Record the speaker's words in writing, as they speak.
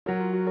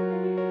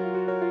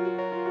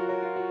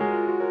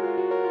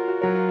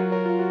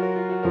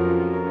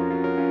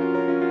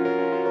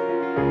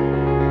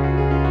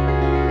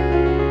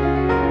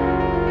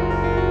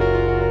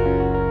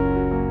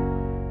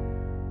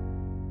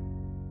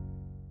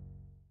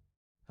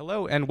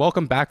Hello, and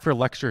welcome back for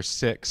lecture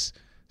 6.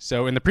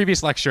 So in the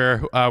previous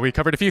lecture, we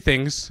covered a few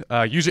things,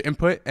 user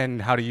input and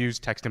how to use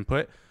text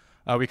input.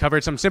 We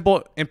covered some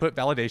simple input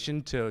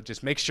validation to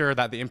just make sure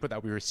that the input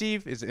that we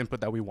receive is the input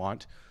that we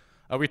want.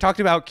 We talked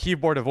about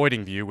keyboard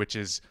avoiding view, which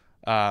is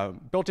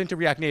built into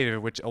React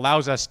Native, which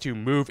allows us to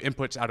move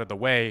inputs out of the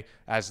way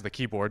as the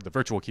keyboard, the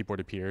virtual keyboard,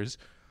 appears.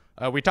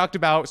 We talked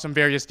about some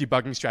various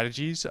debugging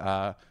strategies,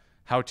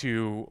 how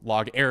to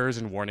log errors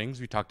and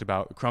warnings. We talked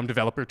about Chrome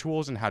developer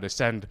tools and how to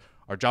send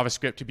our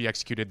JavaScript to be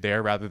executed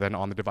there rather than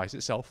on the device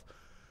itself.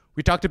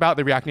 We talked about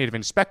the React Native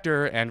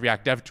Inspector and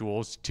React Dev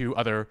Tools, two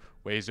other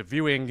ways of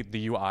viewing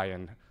the UI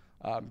and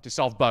to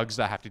solve bugs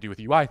that have to do with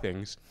UI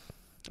things.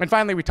 And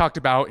finally, we talked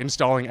about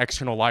installing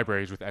external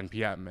libraries with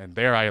NPM. And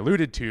there I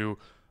alluded to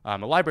a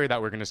library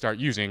that we're going to start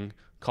using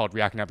called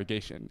React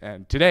Navigation.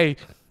 And today,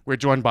 we're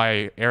joined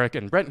by Eric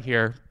and Brent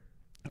here,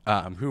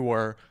 who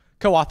were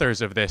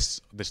co-authors of this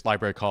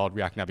library called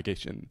React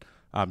Navigation.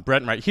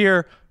 Brent right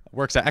here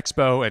works at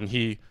Expo, and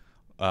he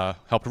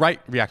helped write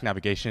React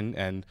Navigation.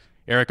 And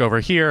Eric over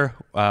here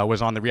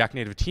was on the React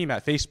Native team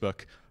at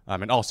Facebook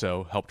and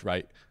also helped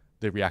write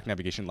the React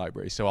Navigation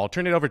library. So I'll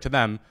turn it over to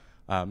them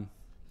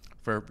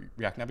for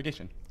React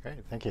Navigation.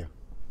 Great, thank you.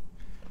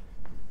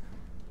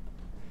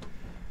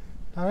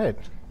 All right.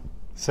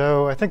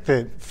 So I think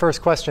the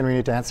first question we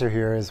need to answer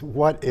here is,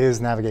 what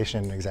is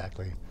navigation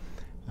exactly?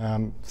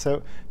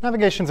 So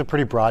navigation is a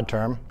pretty broad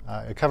term.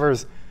 It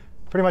covers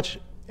pretty much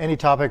any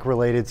topic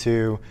related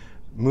to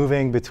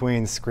moving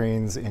between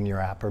screens in your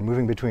app or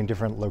moving between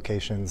different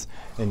locations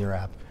in your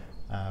app.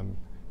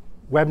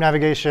 Web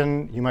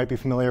navigation you might be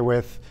familiar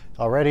with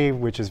already,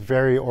 which is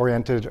very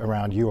oriented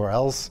around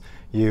URLs.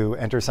 You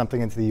enter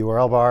something into the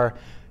URL bar,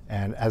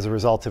 and as a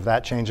result of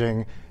that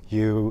changing,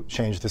 you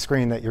change the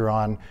screen that you're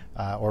on,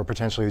 or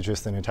potentially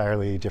just an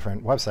entirely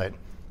different website.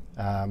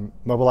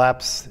 Mobile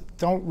apps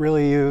don't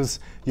really use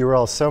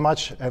URLs so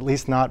much, at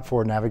least not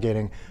for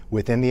navigating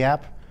within the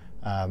app.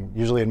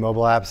 Usually in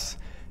mobile apps,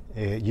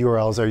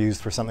 URLs are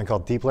used for something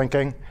called deep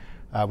linking.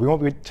 We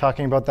won't be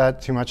talking about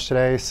that too much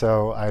today,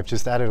 so I've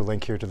just added a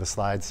link here to the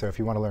slides. So if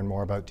you want to learn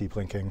more about deep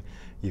linking,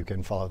 you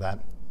can follow that.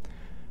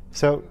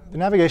 So the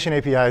navigation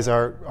APIs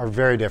are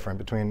very different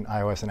between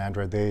iOS and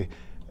Android. They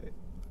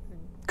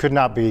could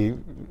not be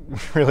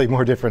really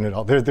more different at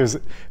all. There's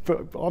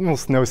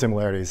almost no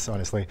similarities,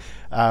 honestly.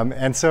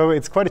 And so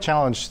it's quite a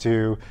challenge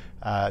to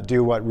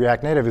do what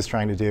React Native is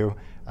trying to do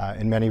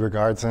in many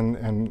regards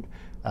and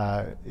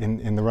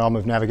in the realm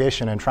of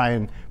navigation, and try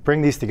and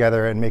bring these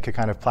together and make a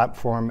kind of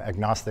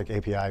platform-agnostic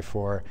API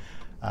for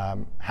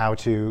how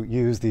to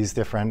use these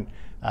different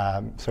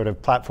sort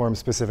of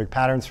platform-specific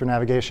patterns for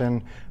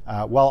navigation,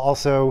 while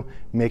also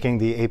making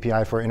the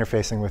API for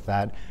interfacing with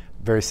that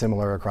very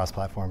similar across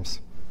platforms.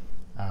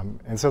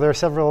 And so there are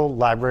several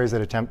libraries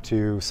that attempt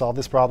to solve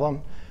this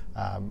problem.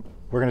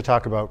 We're going to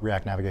talk about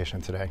React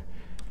Navigation today.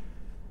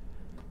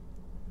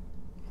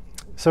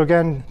 So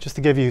again, just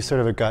to give you sort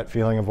of a gut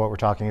feeling of what we're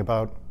talking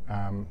about,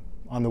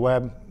 on the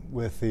web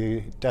with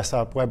the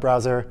desktop web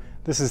browser,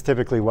 this is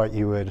typically what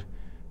you would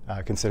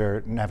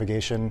consider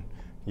navigation.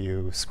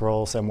 You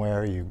scroll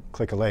somewhere, you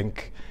click a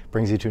link,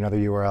 brings you to another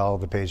URL,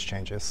 the page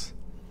changes.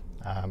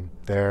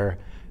 There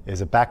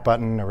is a back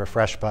button, a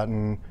refresh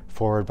button,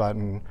 forward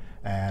button,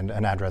 and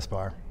an address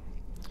bar.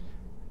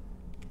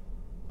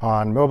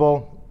 On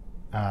mobile,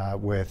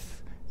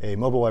 with a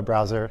mobile web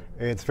browser,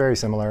 it's very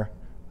similar.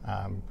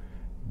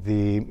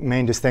 The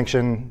main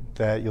distinction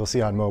that you'll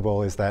see on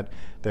mobile is that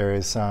there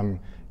is some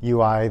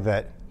UI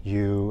that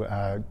you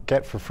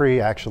get for free,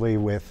 actually,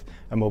 with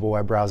a mobile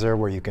web browser,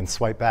 where you can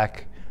swipe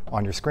back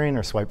on your screen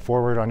or swipe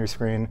forward on your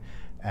screen,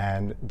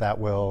 and that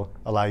will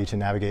allow you to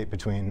navigate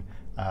between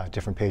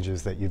different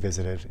pages that you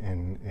visited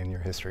in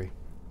your history.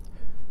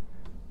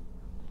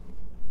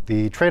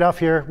 The trade-off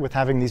here with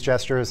having these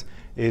gestures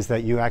is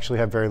that you actually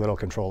have very little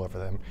control over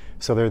them.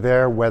 So they're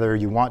there whether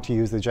you want to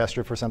use the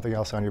gesture for something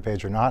else on your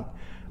page or not.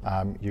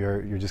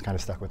 You're just kind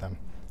of stuck with them.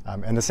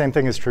 And the same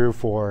thing is true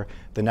for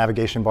the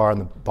navigation bar on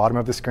the bottom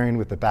of the screen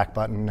with the back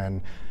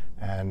button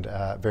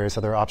and various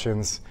other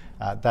options.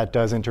 That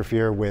does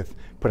interfere with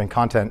putting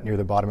content near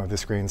the bottom of the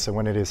screen. So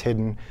when it is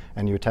hidden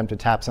and you attempt to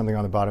tap something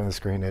on the bottom of the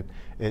screen,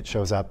 it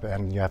shows up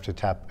and you have to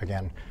tap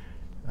again.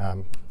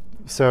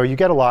 So you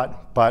get a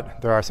lot,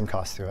 but there are some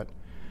costs to it.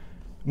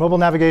 Mobile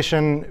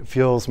navigation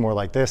feels more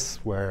like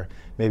this, where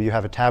maybe you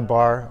have a tab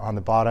bar on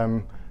the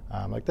bottom,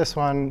 like this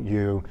one.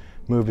 You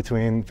move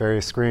between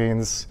various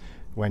screens.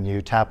 When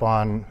you tap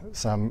on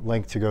some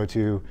link to go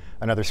to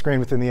another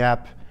screen within the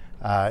app,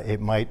 it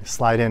might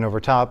slide in over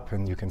top,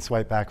 and you can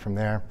swipe back from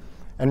there.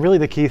 And really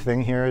the key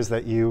thing here is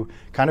that you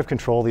kind of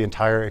control the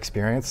entire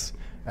experience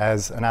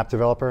as an app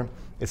developer.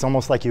 It's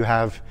almost like you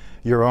have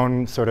your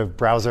own sort of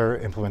browser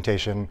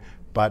implementation,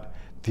 but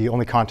the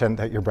only content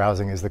that you're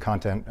browsing is the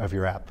content of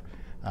your app.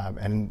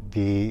 And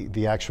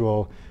the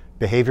actual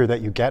behavior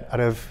that you get out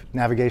of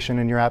navigation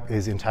in your app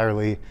is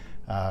entirely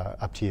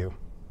up to you.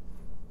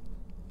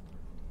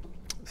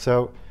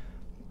 So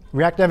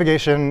React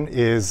Navigation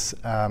is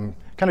kind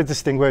of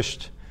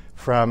distinguished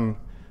from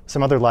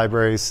some other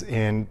libraries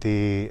in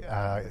the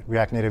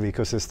React Native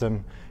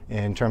ecosystem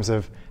in terms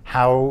of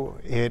how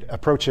it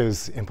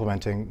approaches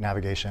implementing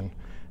navigation.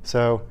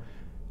 So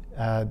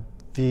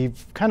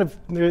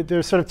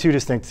there's sort of two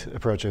distinct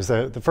approaches.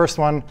 The first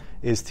one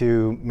is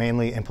to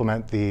mainly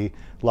implement the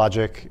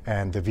logic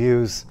and the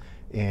views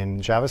in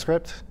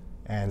JavaScript.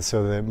 And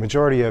so the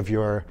majority of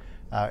your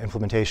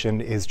implementation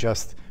is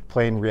just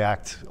plain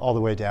React all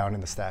the way down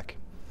in the stack.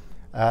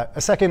 A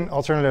second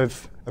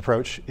alternative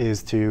approach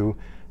is to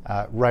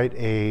write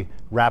a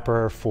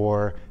wrapper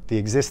for the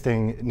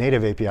existing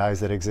native APIs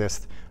that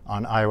exist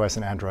on iOS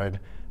and Android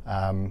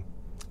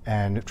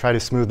and try to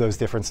smooth those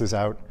differences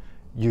out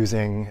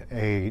using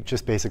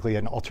just basically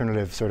an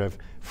alternative sort of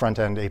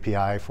front-end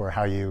API for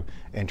how you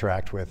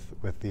interact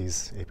with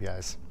these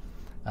APIs.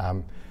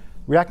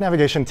 React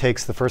Navigation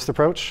takes the first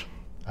approach.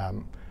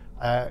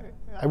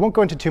 I won't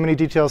go into too many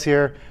details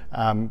here.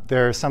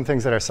 There are some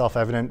things that are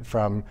self-evident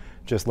from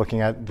just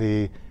looking at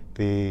the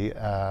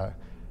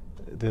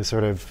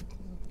sort of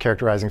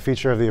characterizing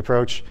feature of the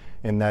approach,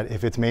 in that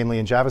if it's mainly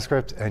in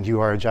JavaScript and you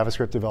are a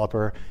JavaScript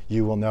developer,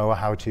 you will know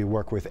how to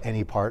work with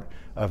any part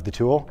of the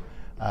tool.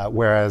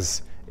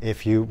 Whereas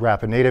if you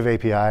wrap a native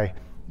API,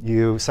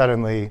 you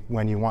suddenly,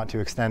 when you want to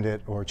extend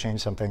it or change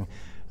something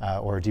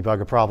or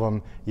debug a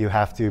problem, you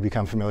have to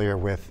become familiar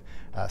with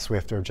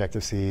Swift or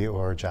Objective-C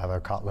or Java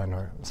or Kotlin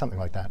or something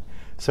like that.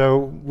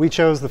 So we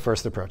chose the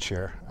first approach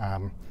here.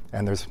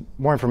 And there's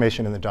more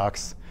information in the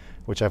docs,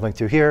 which I've linked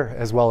to here,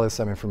 as well as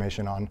some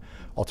information on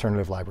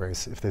alternative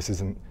libraries if this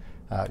isn't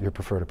your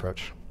preferred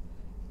approach.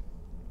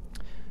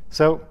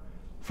 So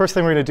first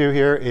thing we're going to do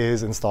here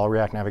is install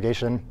React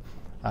Navigation.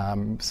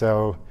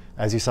 So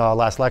as you saw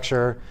last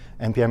lecture,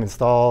 npm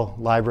install,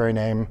 library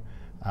name,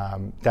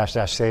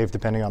 -- save,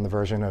 depending on the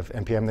version of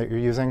npm that you're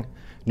using.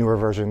 Newer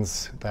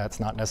versions, that's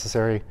not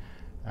necessary.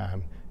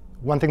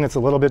 One thing that's a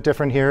little bit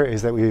different here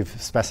is that we've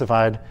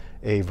specified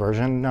a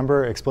version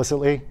number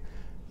explicitly.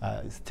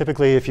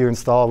 Typically, if you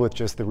install with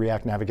just the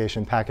React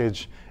Navigation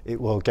package, it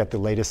will get the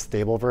latest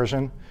stable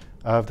version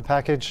of the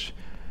package.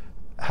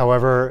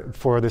 However,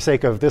 for the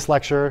sake of this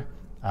lecture,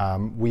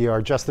 we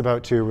are just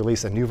about to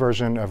release a new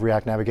version of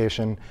React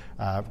Navigation.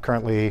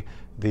 Currently,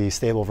 the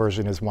stable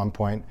version is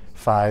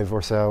 1.5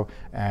 or so,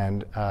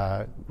 and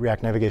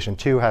React Navigation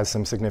 2 has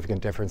some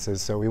significant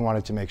differences. So we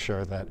wanted to make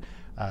sure that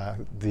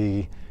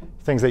the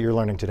things that you're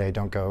learning today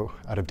don't go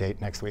out of date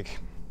next week.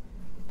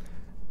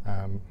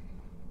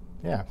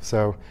 Yeah,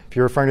 so if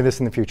you're referring to this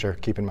in the future,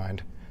 keep in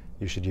mind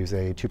you should use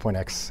a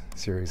 2.x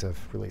series of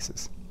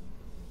releases.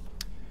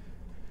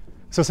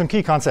 So some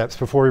key concepts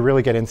before we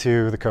really get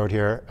into the code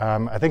here.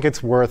 I think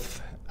it's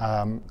worth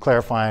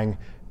clarifying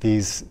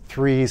these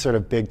three sort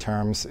of big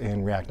terms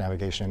in React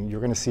Navigation. You're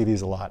going to see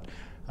these a lot.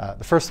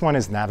 The first one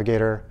is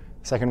navigator.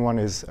 The second one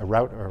is a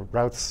route or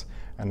routes,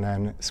 and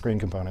then screen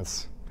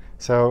components.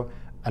 So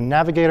a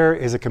navigator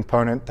is a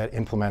component that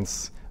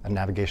implements a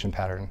navigation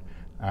pattern.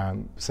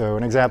 So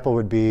an example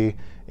would be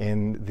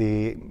in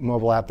the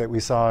mobile app that we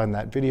saw in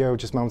that video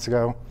just moments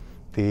ago.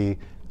 The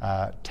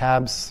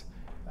tabs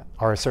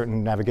are a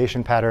certain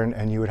navigation pattern,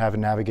 and you would have a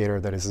navigator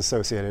that is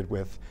associated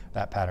with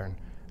that pattern.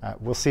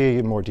 We'll see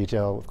in more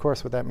detail, of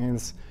course, what that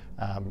means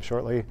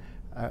shortly.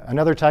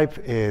 Another type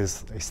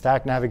is a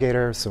stack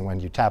navigator. So when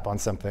you tap on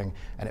something,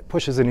 and it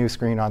pushes a new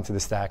screen onto the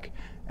stack,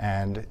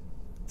 and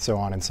so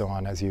on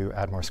as you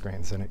add more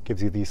screens. And it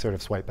gives you the sort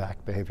of swipe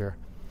back behavior.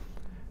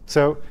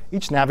 So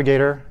each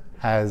navigator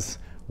has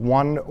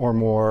one or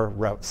more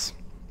routes.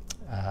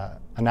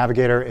 A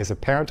navigator is a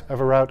parent of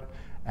a route,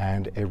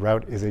 and a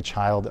route is a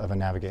child of a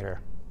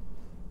navigator.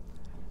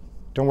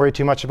 Don't worry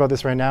too much about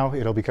this right now.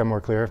 It'll become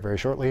more clear very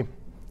shortly.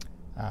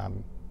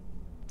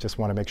 Just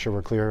want to make sure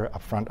we're clear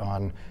up front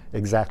on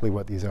exactly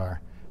what these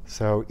are.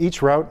 So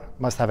each route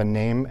must have a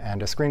name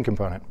and a screen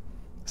component.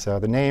 So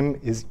the name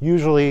is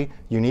usually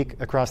unique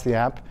across the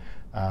app.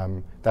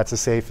 That's a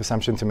safe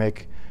assumption to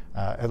make,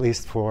 at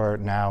least for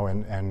now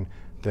and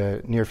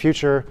the near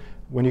future.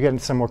 When you get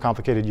into some more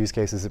complicated use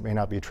cases, it may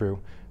not be true.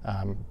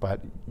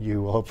 But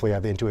you will hopefully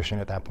have the intuition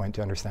at that point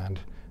to understand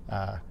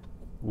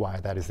why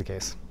that is the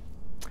case.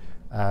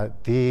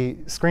 The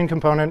screen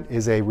component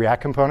is a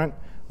React component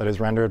that is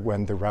rendered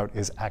when the route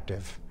is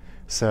active.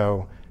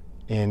 So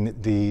in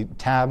the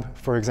tab,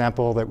 for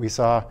example, that we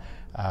saw,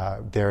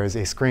 there is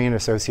a screen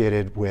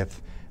associated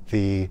with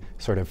the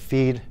sort of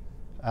feed,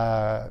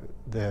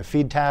 the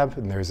feed tab,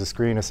 and there's a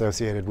screen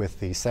associated with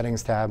the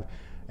settings tab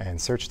and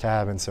search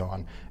tab and so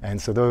on.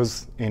 And so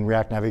those in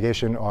React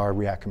Navigation are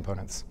React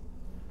components.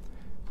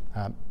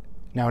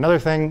 Now, another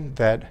thing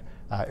that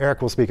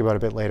Eric will speak about a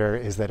bit later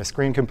is that a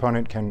screen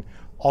component can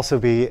also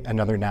be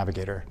another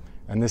navigator.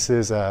 And this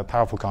is a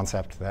powerful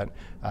concept that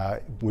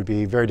would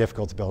be very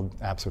difficult to build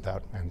apps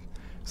without. And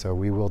so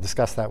we will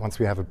discuss that once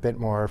we have a bit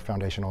more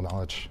foundational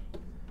knowledge.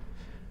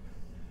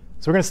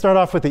 So we're going to start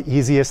off with the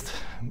easiest,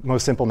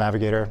 most simple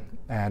navigator,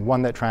 and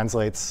one that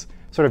translates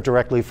sort of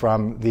directly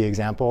from the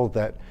example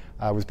that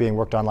was being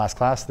worked on last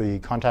class, the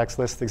contacts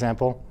list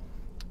example.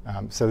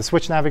 So the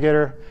switch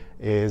navigator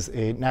is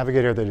a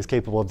navigator that is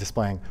capable of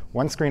displaying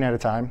one screen at a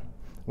time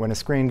when a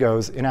screen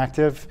goes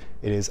inactive,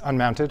 it is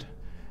unmounted.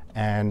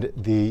 And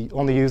the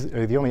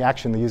only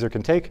action the user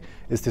can take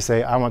is to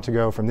say, I want to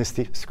go from this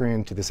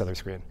screen to this other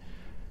screen.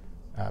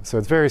 So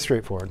it's very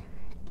straightforward.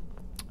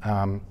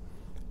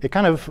 It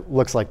kind of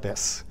looks like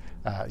this.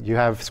 You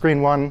have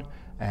screen 1,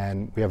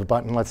 and we have a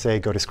button, let's say,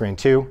 go to screen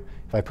 2.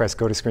 If I press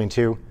go to screen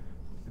 2,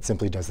 it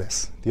simply does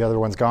this. The other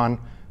one's gone.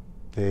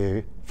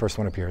 The first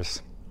one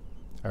appears.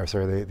 Or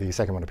sorry, the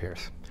second one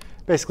appears.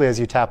 Basically, as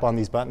you tap on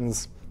these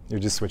buttons, you're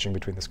just switching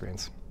between the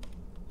screens.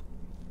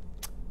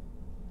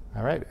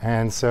 All right,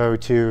 and so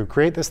to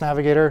create this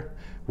navigator,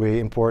 we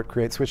import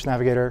create switch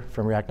navigator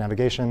from React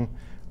Navigation.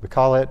 We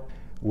call it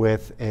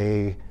with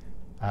a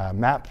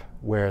map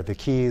where the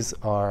keys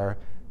are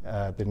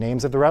the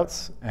names of the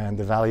routes and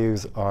the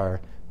values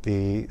are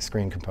the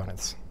screen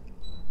components.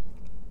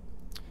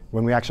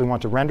 When we actually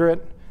want to render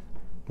it,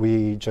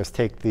 we just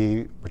take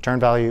the return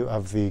value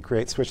of the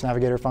create switch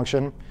navigator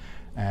function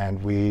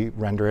and we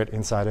render it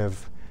inside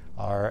of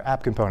our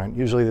app component.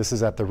 Usually this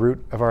is at the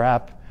root of our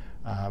app.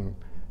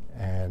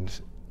 And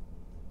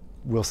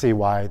we'll see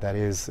why that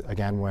is,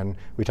 again, when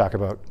we talk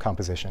about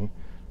composition.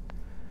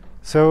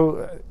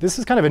 So this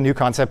is kind of a new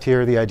concept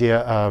here, the idea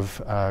of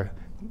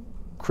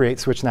create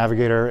switch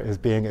navigator as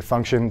being a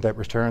function that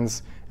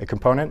returns a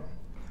component.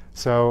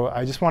 So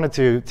I just wanted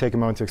to take a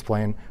moment to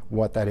explain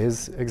what that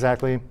is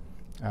exactly.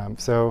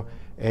 So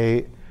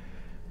a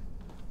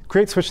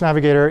create switch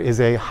navigator is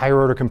a higher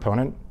order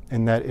component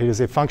in that it is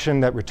a function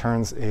that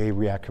returns a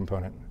React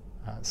component.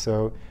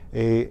 So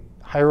a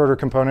higher order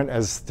component,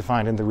 as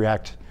defined in the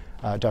React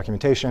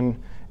documentation,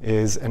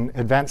 is an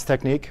advanced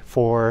technique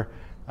for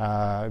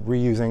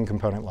reusing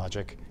component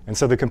logic. And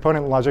so the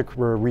component logic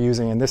we're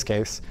reusing in this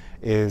case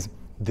is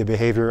the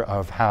behavior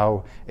of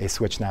how a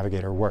switch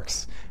navigator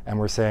works. And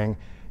we're saying,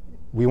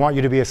 we want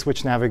you to be a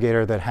switch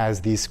navigator that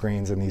has these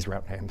screens and these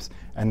route names.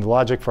 And the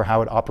logic for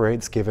how it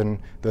operates, given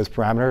those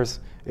parameters,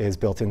 is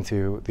built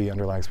into the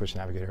underlying switch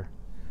navigator.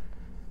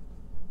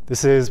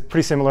 This is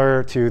pretty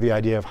similar to the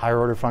idea of higher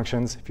order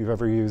functions, if you've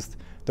ever used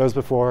those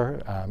before.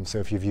 So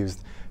if you've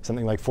used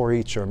something like for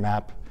each or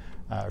map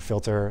or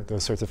filter,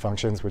 those sorts of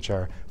functions, which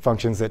are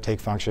functions that take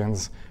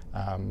functions,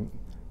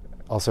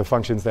 also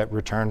functions that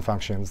return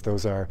functions,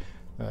 those are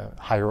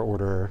higher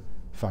order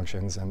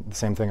functions. And the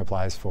same thing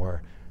applies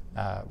for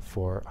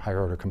higher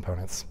order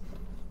components.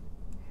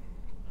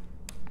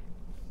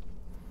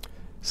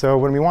 So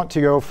when we want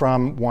to go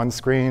from one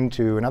screen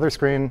to another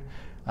screen,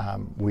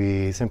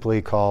 we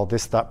simply call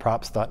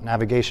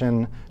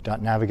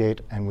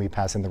this.props.navigation.navigate, and we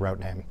pass in the route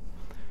name.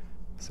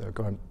 So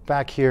going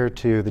back here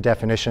to the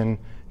definition, you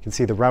can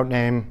see the route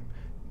name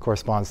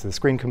corresponds to the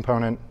screen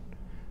component.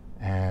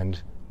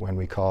 And when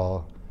we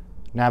call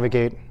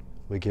navigate,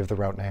 we give the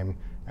route name,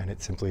 and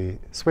it simply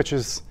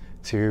switches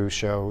to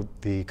show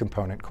the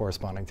component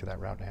corresponding to that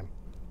route name.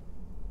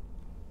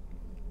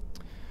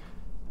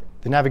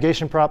 The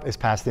navigation prop is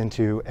passed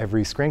into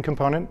every screen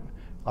component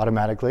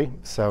automatically.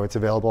 So it's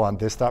available on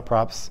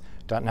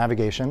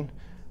this.props.navigation.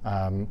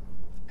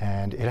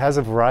 And it has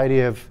a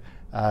variety of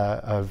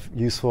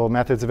useful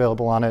methods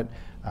available on it.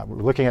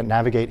 We're looking at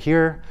navigate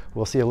here.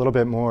 We'll see a little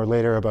bit more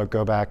later about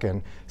go back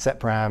and set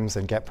params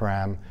and get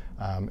param.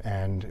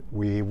 And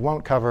we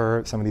won't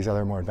cover some of these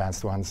other more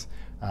advanced ones.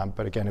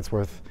 But again, it's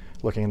worth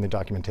looking in the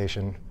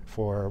documentation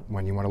for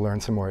when you want to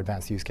learn some more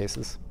advanced use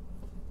cases.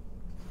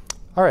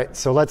 All right,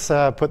 so let's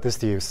put this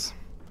to use.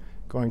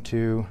 Going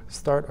to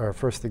start our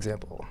first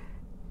example.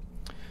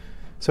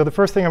 So the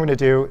first thing I'm going to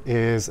do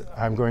is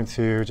I'm going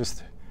to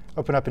just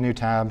open up a new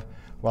tab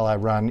while I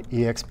run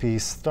exp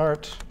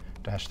start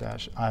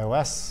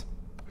 --ios.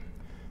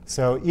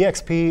 So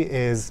exp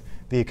is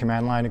the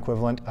command line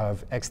equivalent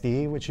of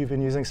xde, which you've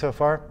been using so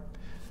far.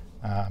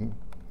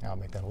 I'll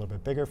make that a little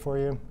bit bigger for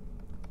you.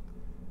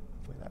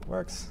 Hopefully that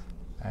works.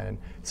 And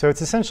so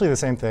it's essentially the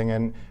same thing.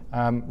 And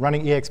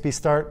running exp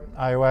start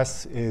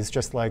ios is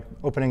just like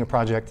opening a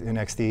project in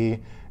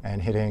XDE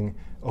and hitting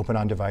open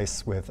on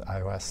device with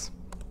iOS.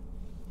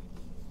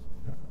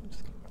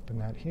 Just open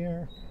that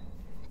here.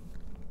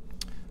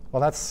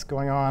 While that's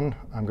going on,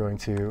 I'm going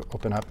to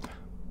open up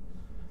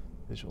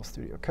Visual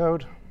Studio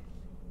Code.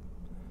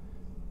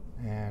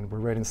 And we're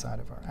right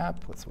inside of our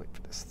app. Let's wait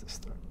for this to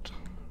start.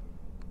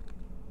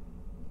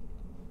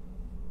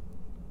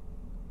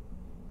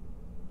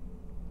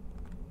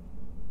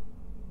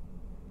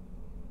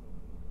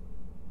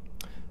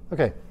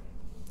 OK,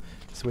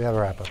 so we have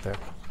our app up there.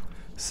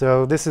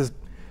 So this is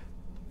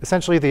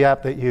essentially the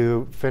app that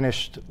you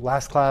finished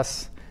last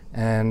class.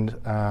 And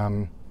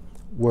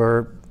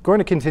we're going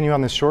to continue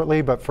on this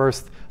shortly. But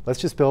first, let's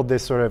just build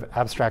this sort of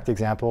abstract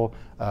example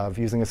of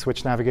using a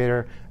switch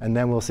navigator. And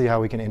then we'll see how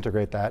we can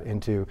integrate that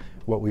into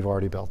what we've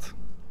already built.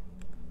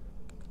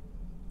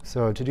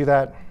 So to do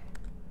that,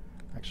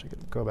 actually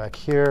go back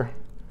here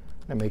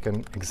and make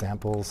an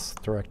examples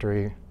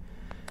directory.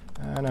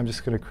 And I'm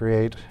just going to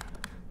create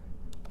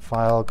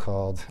file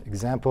called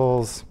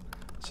examples.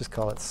 Let's just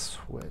call it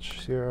switch,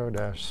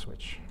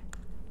 0-switch.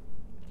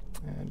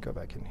 And go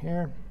back in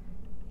here.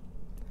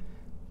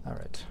 All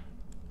right.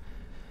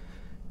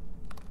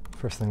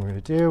 First thing we're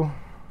going to do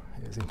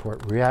is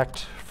import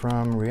React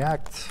from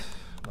React.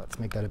 Let's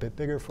make that a bit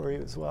bigger for you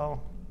as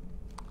well.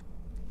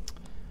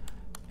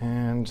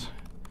 And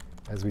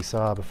as we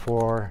saw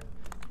before,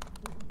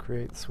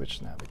 create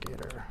switch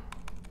navigator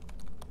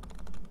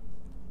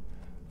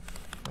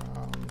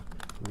from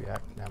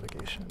React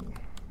navigation.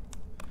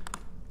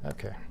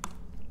 OK.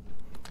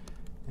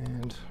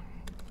 And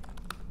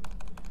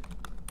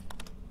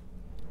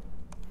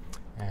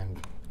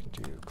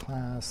do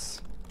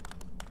class.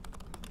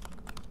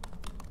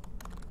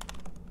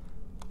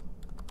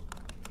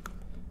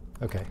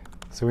 OK,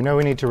 so we know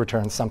we need to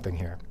return something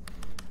here.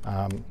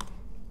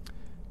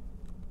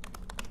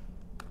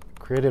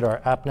 Created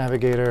our app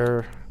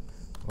navigator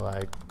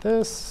like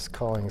this,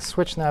 calling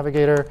switch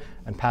navigator,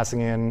 and passing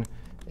in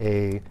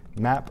a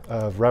map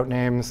of route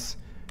names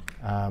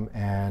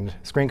and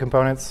screen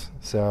components.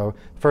 So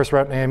first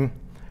route name,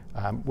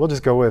 we'll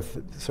just go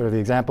with sort of the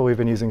example we've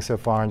been using so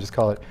far and just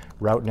call it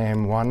route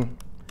name 1.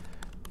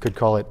 Could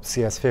call it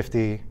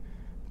CS50.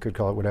 Could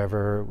call it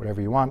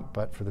whatever you want,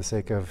 but for the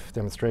sake of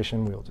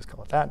demonstration, we'll just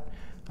call it that.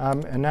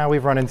 And now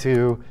we've run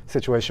into a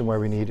situation where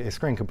we need a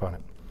screen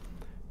component.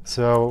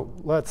 So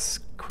let's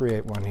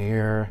create one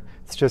here.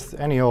 It's just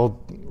any old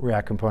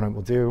React component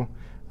will do.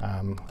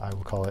 I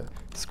will call it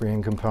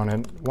screen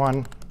component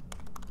 1.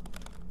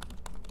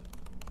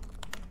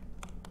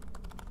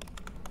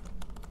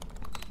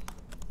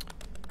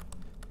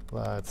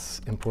 Let's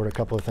import a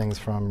couple of things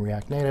from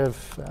React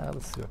Native.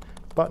 Let's do a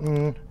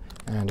button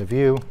and a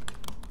view,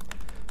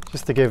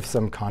 just to give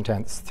some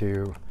contents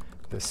to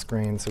this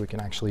screen so we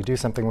can actually do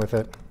something with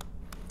it.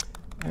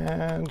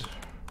 And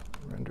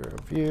render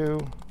a view.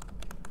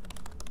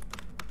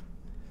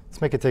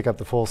 Let's make it take up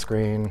the full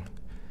screen.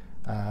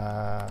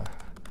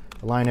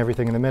 Align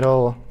everything in the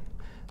middle.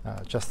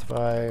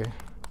 Justify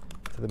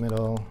to the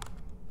middle.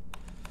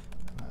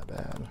 Not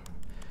bad.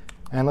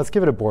 And let's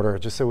give it a border,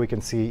 just so we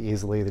can see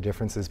easily the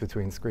differences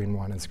between screen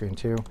 1 and screen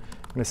 2. I'm going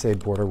to say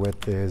border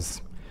width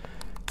is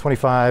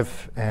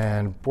 25,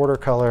 and border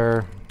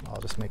color,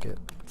 I'll just make it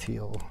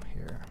teal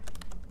here.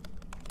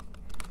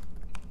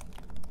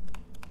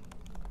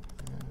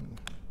 And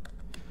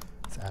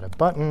let's add a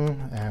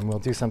button, and we'll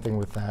do something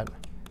with that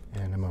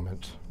in a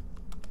moment.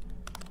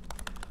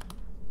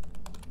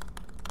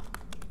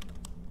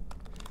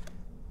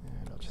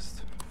 And I'll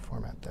just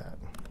format that.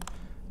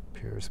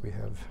 Appears we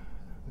have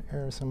an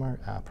error somewhere.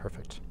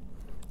 Perfect.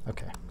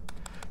 OK.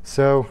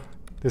 So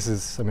this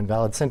is some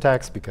invalid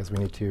syntax because we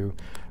need to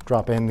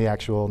drop in the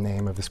actual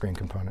name of the screen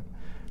component.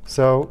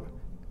 So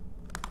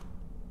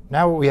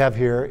now what we have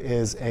here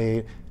is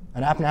an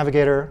app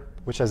navigator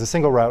which has a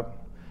single route,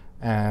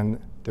 and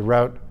the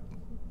route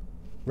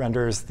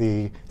renders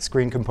the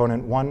screen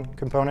component 1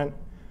 component,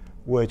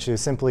 which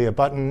is simply a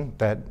button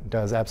that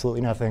does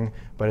absolutely nothing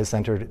but is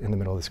centered in the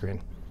middle of the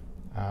screen.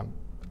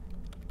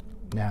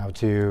 Now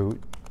to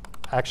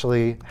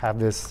actually have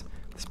this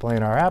display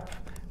in our app,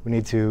 we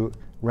need to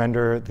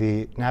render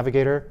the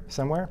navigator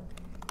somewhere.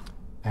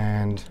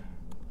 And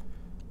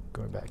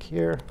going back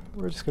here,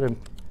 we're just going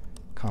to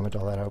comment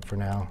all that out for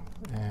now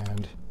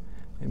and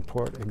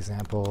import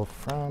example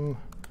from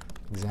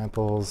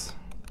examples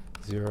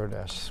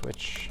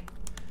 0-switch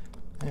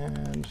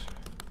and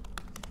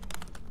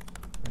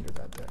render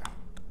that there.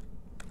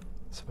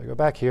 So if I go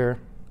back here,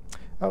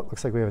 oh,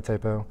 looks like we have a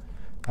typo.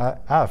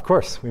 Of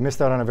course, we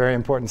missed out on a very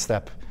important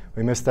step.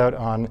 We missed out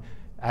on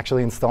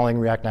actually installing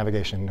React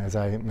Navigation, as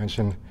I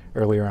mentioned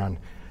earlier on.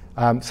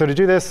 So to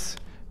do this,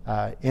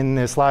 in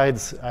the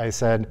slides, I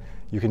said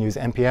you can use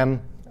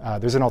NPM.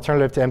 There's an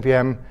alternative to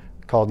NPM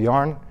called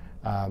Yarn.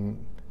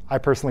 I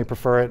personally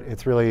prefer it.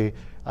 It's really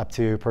up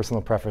to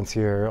personal preference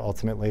here.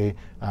 Ultimately,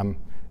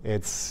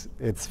 it's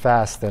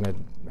fast, and it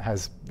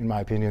has, in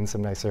my opinion,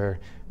 some nicer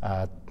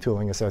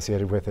tooling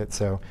associated with it.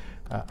 So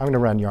I'm going to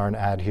run yarn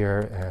add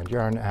here, and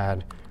yarn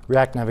add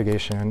React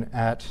Navigation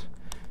at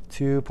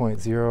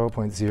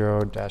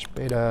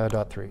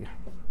 2.0.0-beta.3.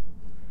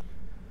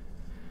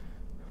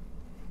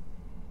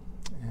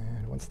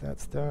 And once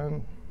that's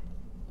done,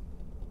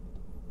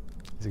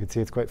 as you can see,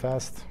 it's quite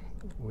fast.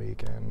 We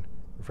can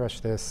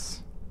refresh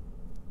this.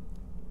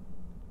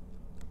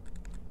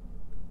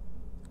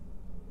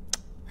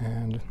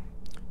 And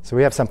so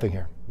we have something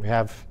here. We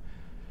have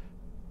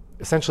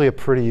essentially a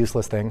pretty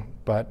useless thing,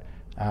 but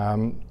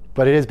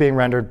it is being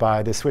rendered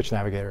by the switch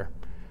navigator.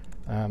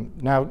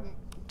 Now,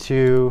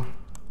 to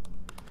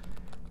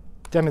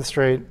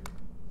demonstrate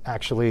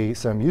actually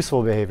some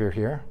useful behavior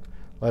here,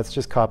 let's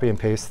just copy and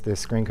paste this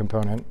screen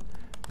component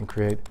and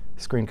create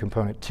screen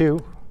component 2.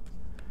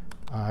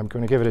 I'm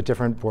going to give it a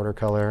different border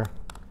color,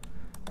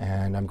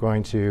 and I'm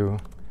going to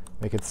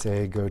make it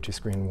say go to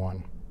screen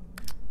 1.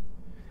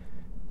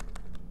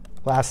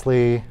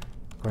 Lastly,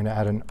 I'm going to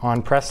add an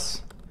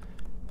onPress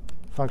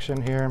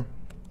function here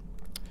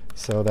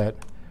so that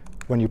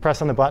when you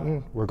press on the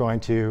button, we're going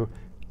to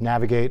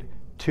navigate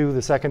to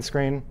the second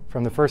screen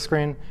from the first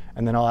screen,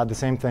 and then I'll add the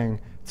same thing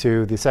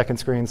to the second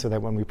screen so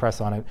that when we press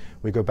on it,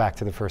 we go back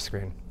to the first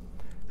screen.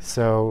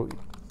 So you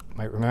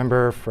might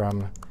remember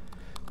from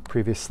the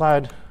previous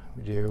slide,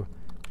 we do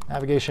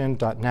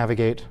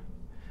navigation.navigate,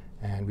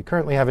 And we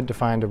currently haven't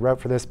defined a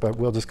route for this, but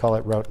we'll just call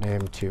it route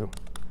name 2.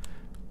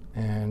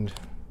 And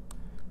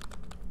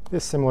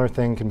this similar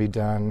thing can be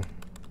done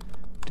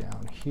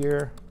down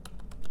here,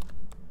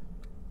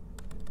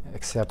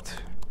 except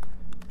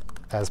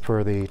as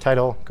per the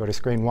title, go to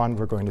screen 1,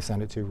 we're going to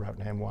send it to route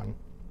name 1.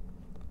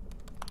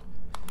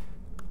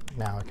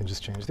 Now I can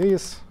just change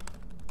these.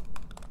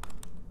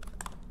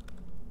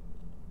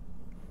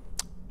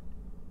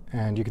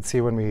 And you can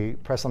see when we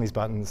press on these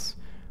buttons,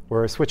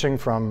 we're switching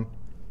from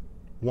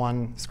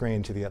one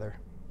screen to the other.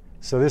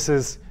 So this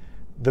is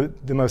the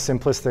most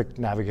simplistic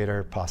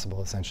navigator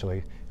possible,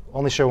 essentially.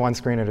 Only show one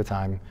screen at a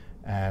time,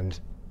 and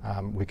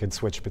we could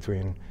switch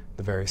between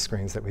the various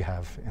screens that we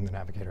have in the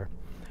navigator.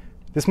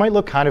 This might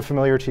look kind of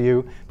familiar to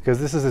you, because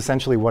this is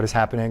essentially what is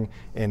happening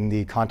in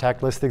the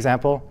contact list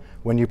example.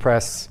 When you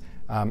press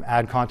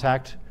add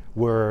contact,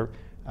 we're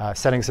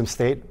setting some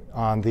state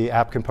on the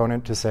app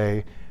component to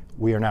say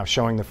we are now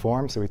showing the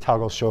form. So we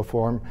toggle show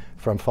form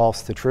from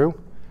false to true.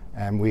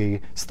 And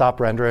we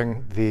stop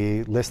rendering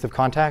the list of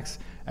contacts,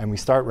 and we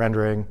start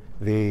rendering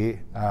the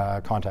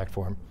contact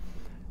form.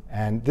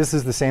 And this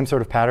is the same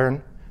sort of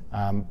pattern,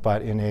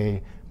 but in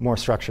a more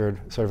structured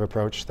sort of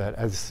approach that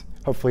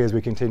hopefully as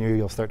we continue,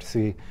 you'll start to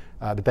see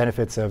the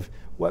benefits of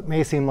what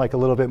may seem like a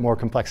little bit more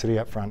complexity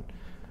up front.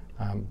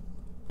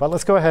 But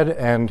let's go ahead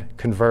and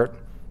convert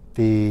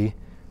the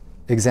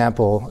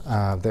example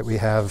that we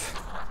have.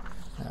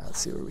 Let's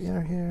see where we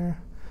are here.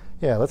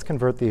 Yeah, let's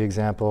convert the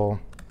example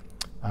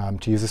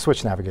to use a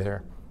switch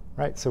navigator.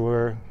 Right? So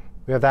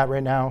we have that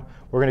right now.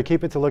 We're going to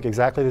keep it to look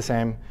exactly the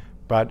same,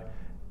 but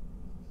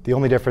the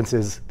only difference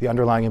is the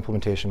underlying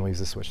implementation will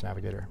use a switch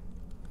navigator.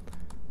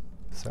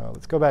 So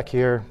let's go back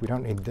here. We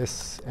don't need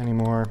this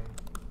anymore.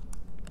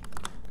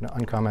 I'm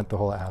going to uncomment the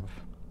whole app.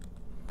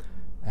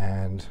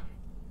 And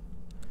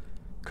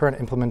current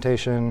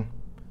implementation,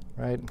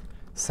 right?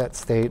 Set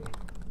state.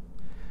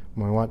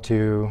 When we want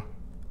to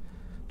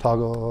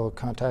toggle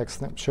contacts,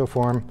 show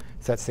form,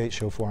 set state,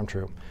 show form,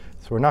 true.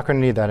 So we're not going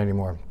to need that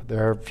anymore.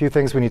 There are a few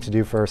things we need to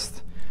do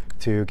first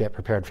to get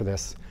prepared for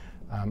this.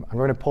 I'm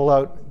going to pull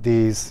out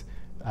these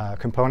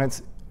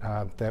components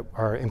that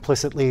are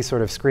implicitly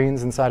sort of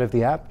screens inside of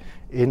the app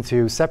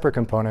into separate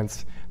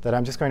components that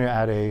I'm just going to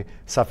add a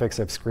suffix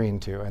of screen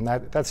to. And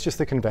that's just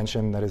a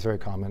convention that is very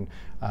common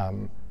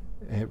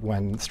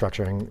when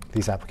structuring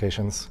these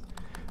applications.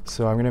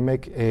 So I'm going to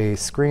make a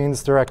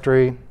screens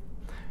directory,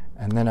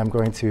 and then I'm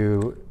going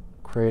to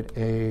create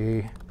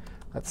a,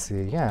 let's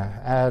see, yeah,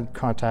 add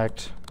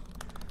contact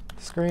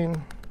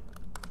screen.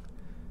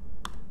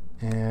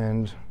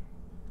 And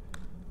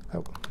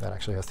oh, that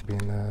actually has to be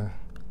in the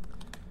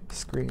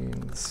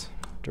screens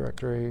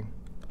directory.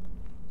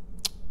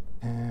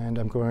 And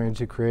I'm going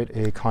to create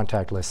a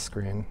contact list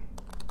screen.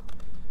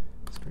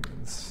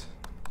 Screens.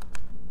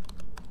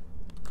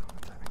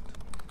 Contact.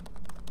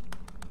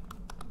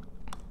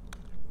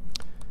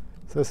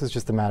 So this is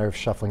just a matter of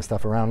shuffling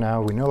stuff around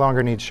now. We no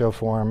longer need show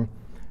form.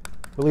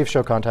 We'll leave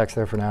show contacts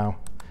there for now,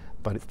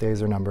 but its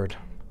days are numbered.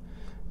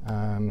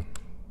 And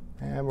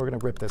we're going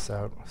to rip this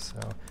out. So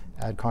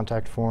add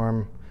contact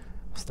form.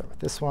 We'll start with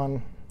this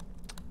one.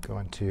 Go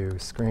into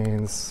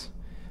screens,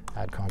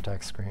 add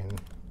contact screen,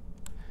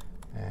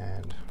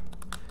 and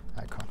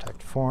add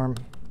contact form.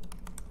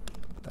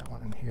 Put that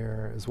one in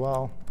here as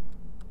well.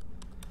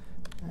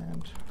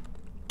 And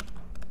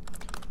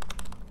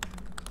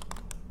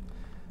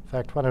in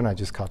fact, why don't I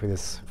just copy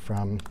this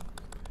from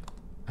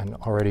an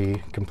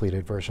already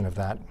completed version of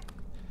that.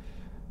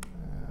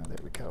 There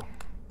we go.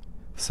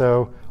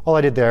 So all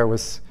I did there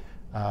was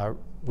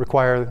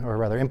require, or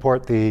rather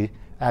import the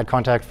add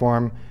contact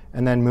form,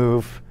 and then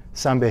move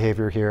some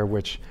behavior here,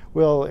 which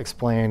will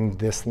explain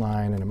this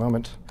line in a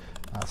moment.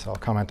 So I'll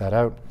comment that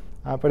out.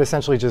 But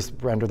essentially just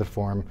render the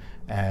form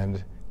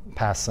and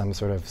pass some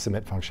sort of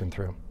submit function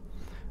through.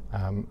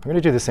 I'm going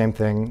to do the same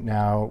thing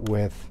now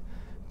with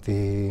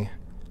the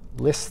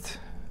list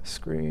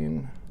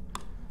screen.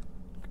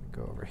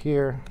 Go over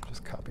here,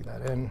 just copy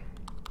that in.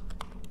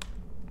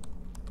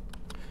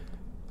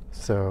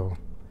 So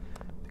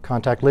the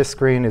contact list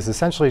screen is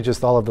essentially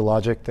just all of the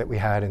logic that we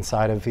had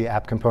inside of the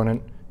app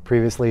component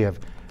previously of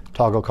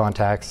toggle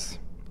contacts,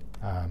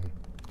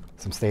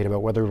 some state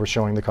about whether we're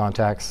showing the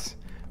contacts.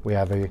 We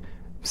have a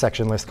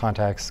section list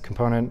contacts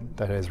component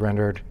that is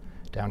rendered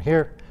down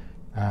here.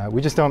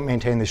 We just don't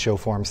maintain the show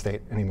form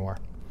state anymore.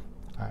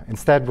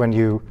 Instead, when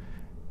you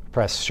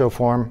press show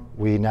form,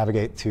 we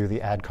navigate to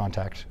the add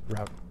contact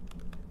route.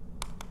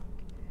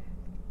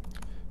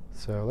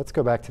 So let's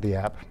go back to the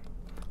app.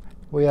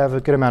 We have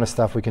a good amount of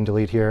stuff we can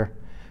delete here.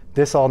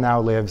 This all now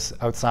lives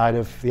outside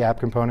of the app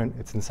component.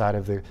 It's inside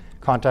of the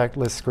contact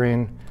list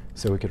screen,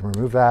 so we can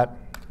remove that.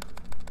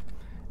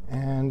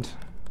 And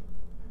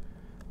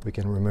we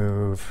can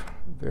remove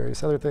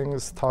various other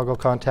things. Toggle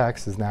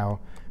contacts is now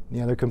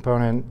the other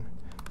component.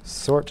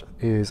 Sort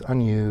is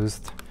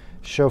unused.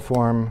 Show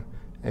form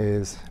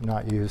is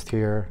not used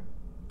here.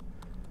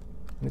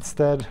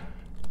 Instead,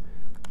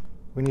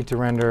 we need to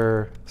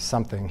render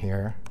something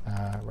here,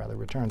 rather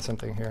return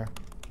something here.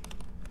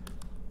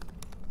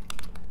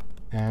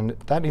 And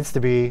that needs to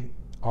be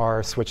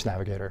our switch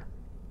navigator.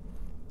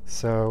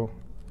 So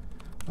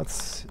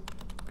let's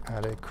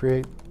add a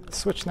create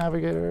switch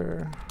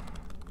navigator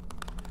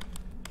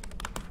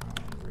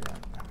from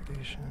React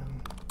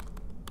navigation.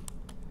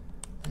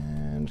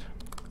 And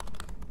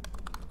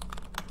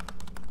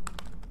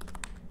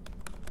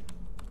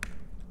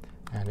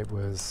it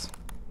was,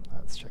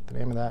 let's check the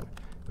name of that.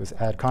 It was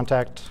add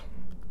contact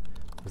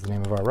was the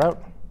name of our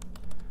route.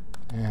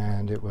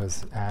 And it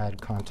was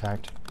add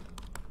contact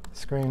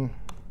screen.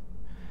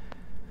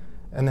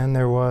 And then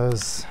there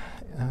was,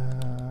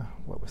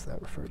 what was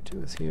that referred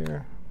to as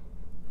here?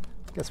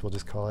 I guess we'll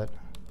just call it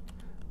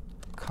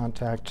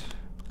contact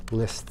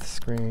list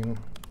screen.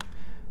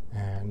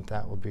 And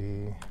that will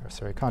be, or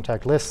sorry,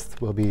 contact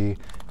list will be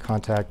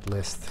contact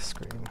list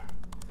screen.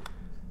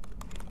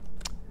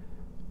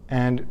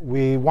 And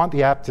we want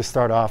the app to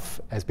start off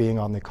as being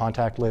on the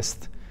contact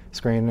list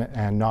screen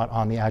and not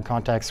on the add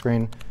contact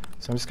screen.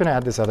 So I'm just going to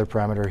add this other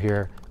parameter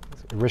here,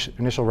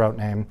 initial route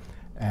name,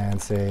 and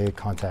say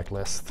contact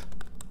list.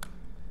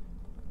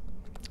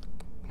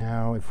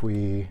 Now if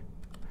we,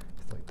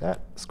 like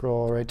that,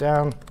 scroll right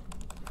down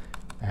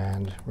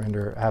and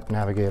render app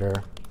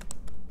navigator,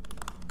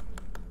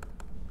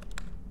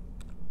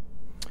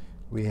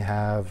 we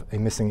have a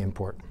missing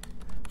import.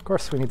 Of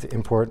course, we need to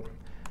import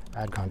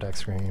add contact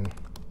screen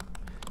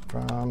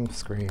from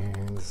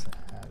screens,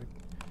 add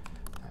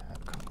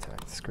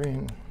contact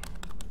screen.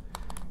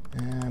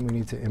 And we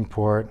need to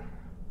import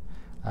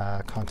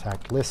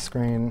contact list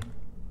screen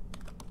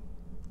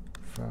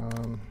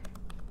from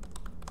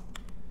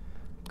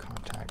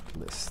contact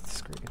list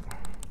screen.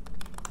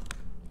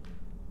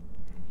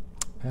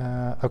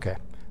 OK,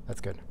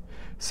 that's good.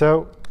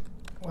 So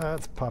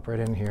let's pop right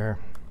in here.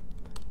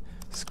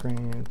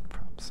 Screen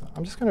props.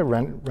 I'm just going to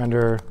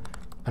render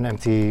an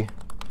empty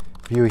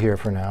view here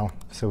for now,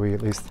 so we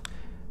at least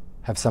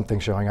have something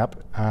showing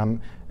up.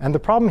 And the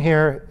problem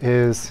here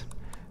is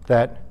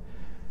that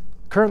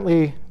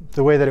currently,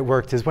 the way that it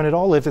worked is when it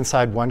all lived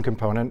inside one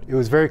component, it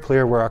was very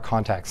clear where our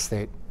contact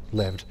state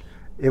lived.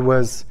 It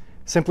was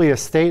simply a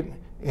state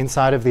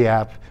inside of the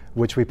app,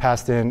 which we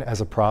passed in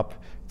as a prop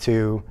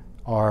to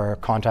our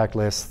contact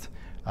list,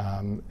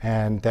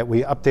 and that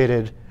we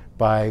updated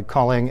by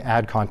calling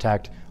add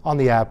contact on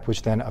the app,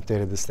 which then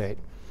updated the state.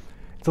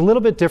 It's a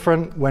little bit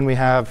different when we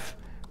have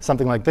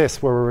something like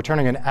this, where we're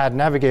returning an app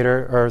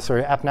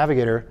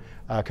navigator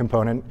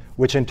component,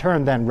 which in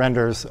turn then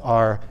renders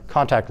our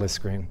contact list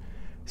screen.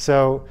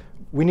 So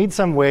we need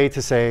some way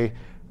to say,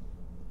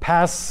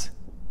 pass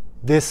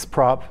this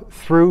prop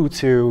through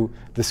to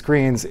the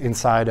screens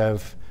inside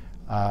of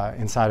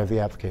the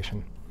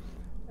application.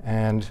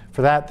 And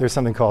for that, there's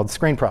something called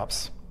screen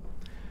props.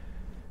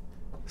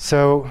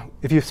 So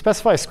if you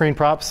specify screen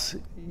props,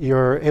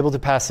 you're able to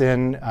pass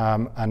in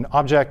an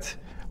object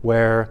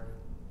where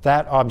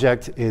that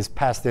object is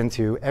passed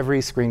into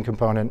every screen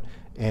component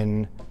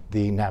in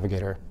the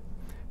navigator.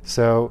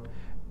 So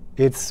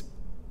it's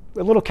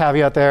a little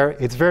caveat there.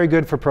 It's very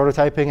good for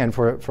prototyping and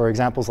for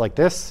examples like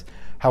this.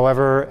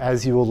 However,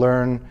 as you will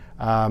learn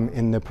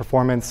in the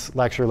performance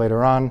lecture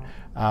later on,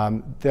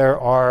 there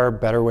are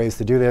better ways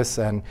to do this.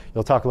 And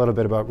you'll talk a little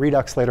bit about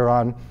Redux later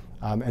on.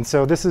 And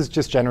so this is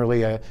just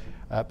generally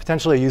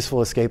potentially a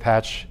useful escape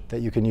hatch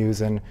that you can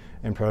use in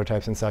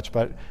prototypes and such.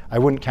 But I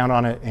wouldn't count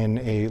on it in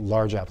a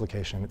large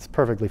application. It's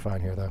perfectly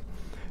fine here, though.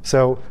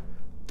 So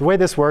the way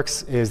this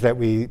works is that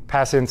we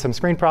pass in some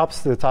screen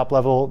props to the top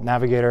level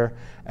navigator.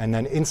 And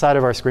then inside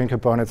of our screen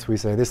components, we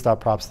say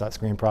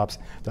this.props.screenprops.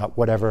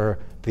 Whatever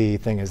the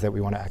thing is that we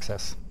want to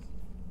access.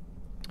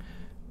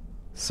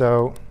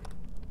 So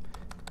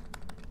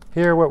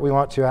here, what we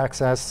want to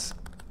access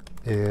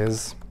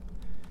is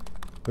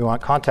we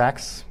want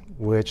contacts,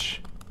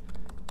 which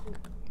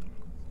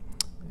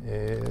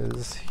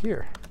is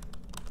here.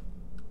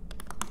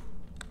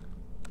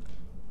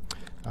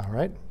 All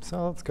right,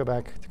 so let's go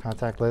back to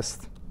contact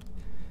list.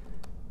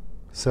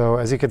 So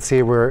as you can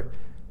see, we're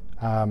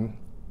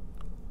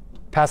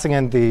passing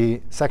in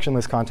the section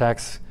list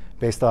contacts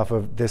based off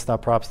of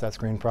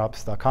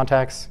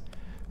this.props.screenprops.contacts.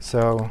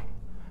 So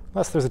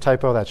unless there's a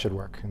typo, that should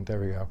work. And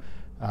there we go.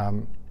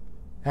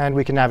 And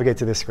we can navigate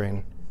to this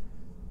screen.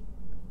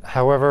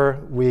 However,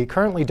 we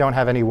currently don't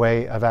have any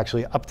way of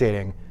actually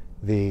updating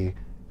the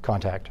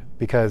contact,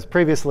 because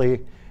previously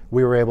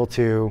we were able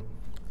to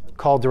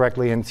call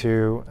directly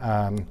into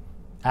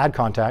add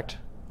contact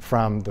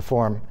from the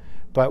form,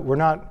 but we're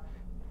not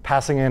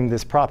passing in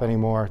this prop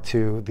anymore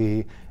to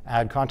the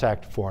add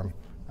contact form.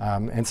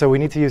 And so we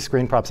need to use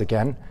screen props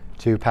again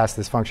to pass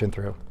this function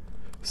through.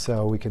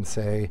 So we can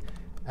say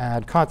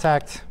add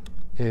contact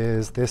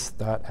is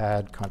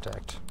this.add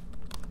contact.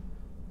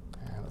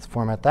 And let's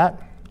format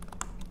that.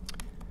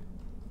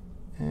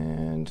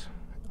 And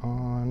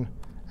on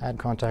add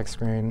contact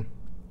screen,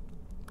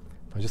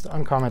 if I just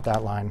uncomment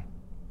that line,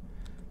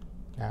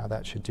 now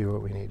that should do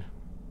what we need.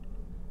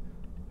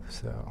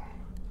 So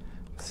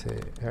let's say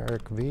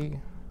Eric V,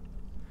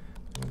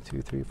 1,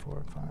 2, 3,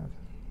 4, 5,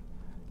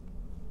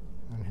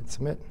 and hit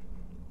submit.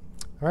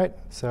 All right,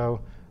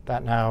 so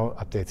that now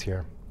updates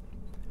here.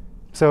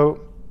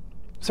 So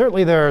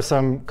certainly there are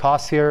some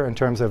costs here in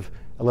terms of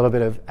a little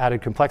bit of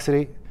added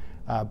complexity,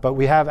 but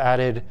we have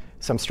added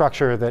some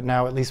structure that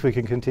now at least we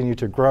can continue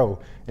to grow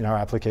in our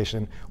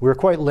application. We were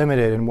quite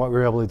limited in what we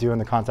were able to do in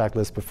the contact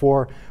list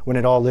before when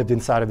it all lived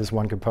inside of this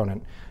one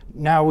component.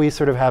 Now we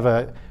sort of have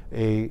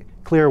a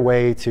clear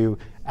way to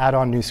add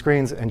on new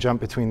screens and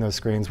jump between those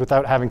screens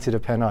without having to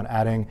depend on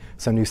adding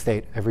some new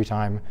state every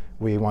time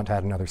we want to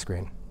add another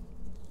screen.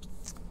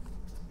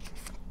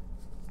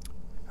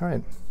 All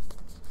right.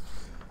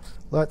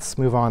 Let's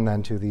move on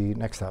then to the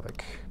next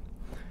topic.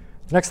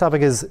 The next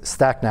topic is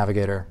Stack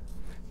Navigator.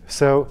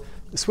 So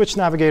the Switch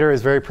Navigator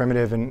is very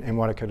primitive in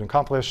what it could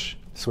accomplish,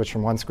 switch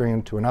from one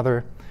screen to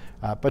another.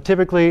 But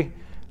typically,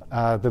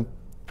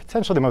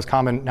 potentially the most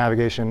common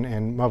navigation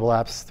in mobile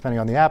apps, depending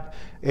on the app,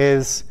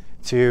 is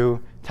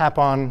to tap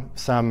on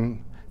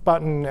some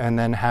button and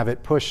then have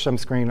it push some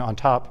screen on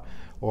top.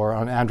 Or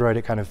on Android,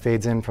 it kind of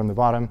fades in from the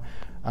bottom.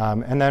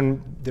 And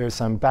then there's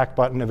some back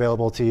button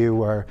available to you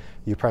where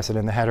you press it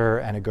in the header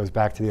and it goes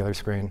back to the other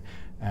screen.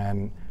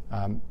 And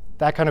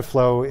that kind of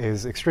flow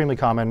is extremely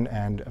common.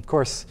 And of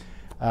course,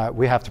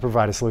 we have to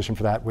provide a solution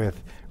for that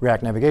with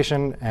React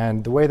Navigation.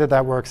 And the way that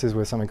that works is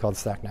with something called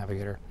Stack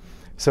Navigator.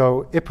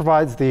 So it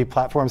provides the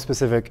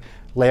platform-specific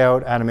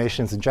layout,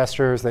 animations, and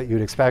gestures that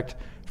you'd expect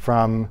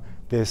from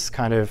this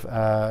kind of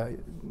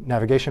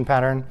navigation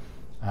pattern.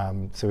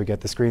 So we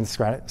get the screen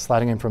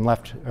sliding in from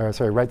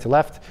right to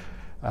left.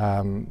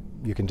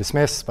 You can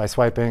dismiss by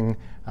swiping.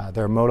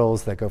 There are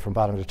modals that go from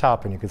bottom to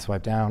top, and you can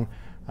swipe down,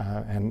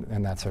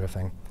 and that sort of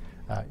thing.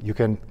 You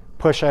can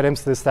push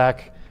items to the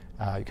stack.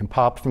 You can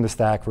pop from the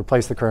stack,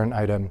 replace the current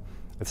item,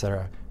 et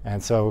cetera.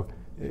 And so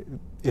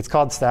it's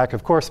called stack,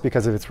 of course,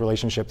 because of its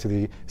relationship to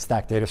the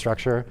stack data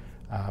structure.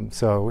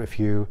 So if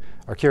you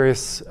are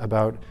curious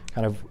about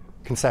kind of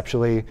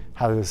conceptually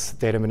how this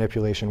data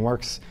manipulation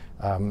works,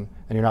 and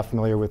you're not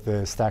familiar with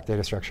the stack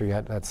data structure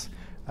yet, that's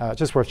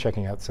just worth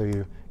checking out so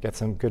you get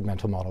some good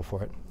mental model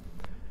for it.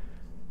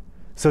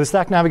 So the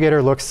Stack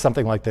Navigator looks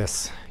something like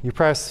this. You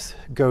press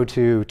go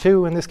to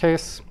 2 in this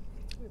case.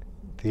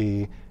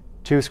 The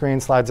 2 screen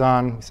slides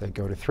on. We say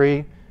go to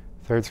 3.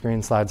 Third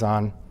screen slides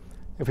on.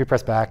 If we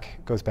press back,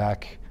 it goes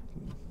back,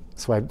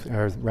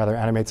 or rather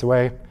animates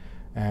away,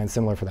 and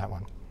similar for that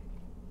one.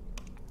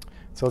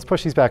 So let's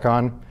push these back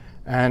on,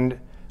 and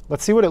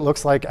let's see what it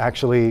looks like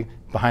actually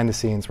behind the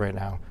scenes right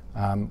now.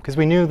 Because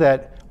we knew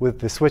that with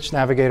the Switch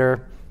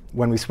Navigator,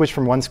 when we switch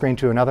from one screen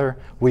to another,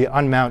 we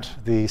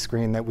unmount the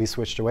screen that we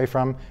switched away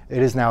from.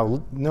 It is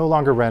now no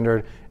longer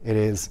rendered. It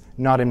is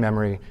not in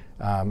memory.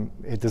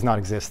 It does not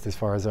exist as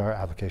far as our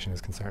application is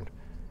concerned.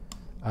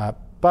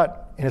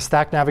 But in a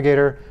Stack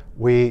Navigator,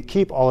 we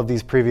keep all of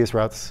these previous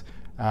routes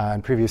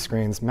and previous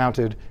screens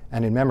mounted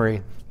and in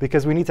memory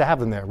because we need to have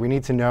them there. We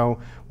need to know,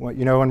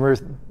 when we're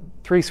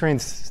 3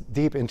 screens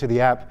deep into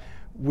the app,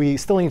 we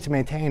still need to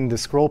maintain the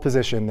scroll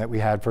position that we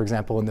had, for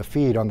example, in the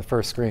feed on the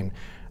first screen.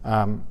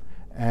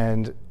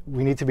 And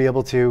we need to be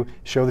able to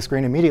show the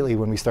screen immediately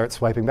when we start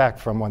swiping back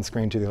from one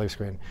screen to the other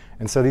screen.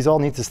 And so these all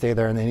need to stay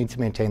there, and they need to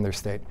maintain their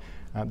state.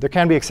 There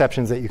can be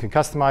exceptions that you can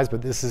customize,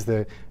 but this is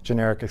the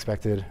generic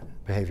expected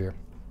behavior.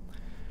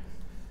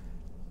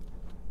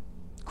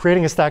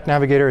 Creating a Stack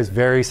Navigator is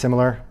very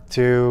similar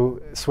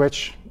to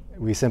Switch.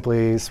 We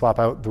simply swap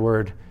out the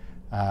word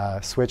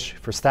switch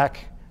for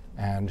stack,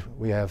 and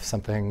we have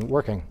something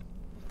working.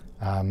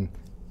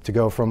 To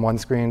go from one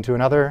screen to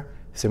another,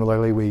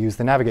 similarly, we use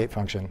the navigate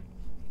function.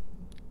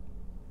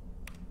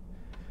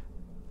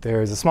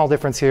 There's a small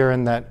difference here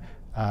in that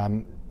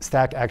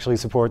Stack actually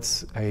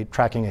supports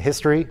tracking a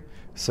history.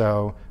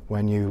 So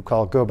when you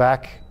call go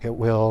back, it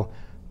will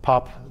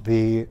pop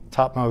the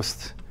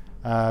topmost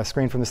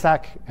screen from the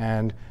stack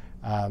and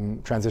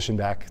transition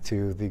back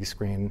to the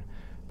screen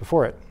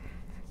before it.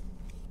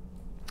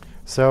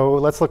 So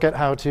let's look at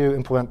how to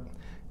implement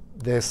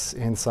this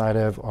inside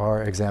of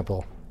our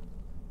example.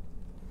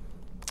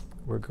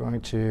 We're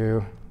going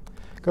to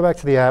go back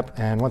to the app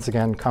and once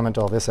again comment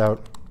all this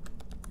out.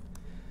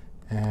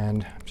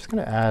 And I'm just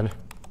going to add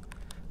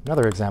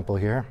another example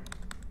here.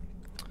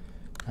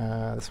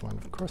 This one,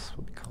 of course,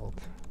 will be called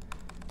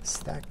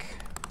stack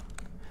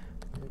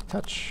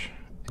touch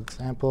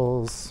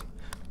examples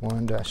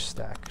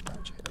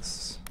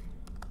 1-stack.js.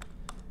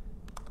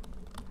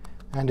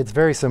 And it's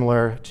very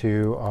similar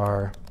to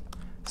our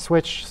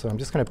switch. So I'm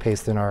just going to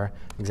paste in our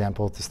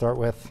example to start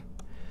with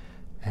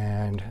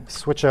and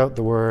switch out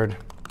the word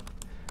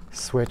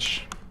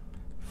switch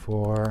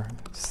for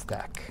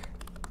stack.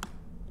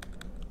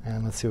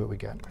 And let's see what we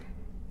get.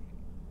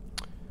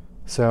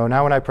 So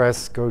now when I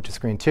press go to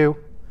screen 2,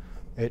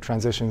 it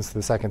transitions to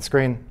the second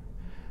screen.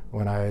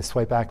 When I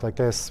swipe back like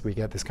this, we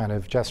get this kind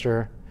of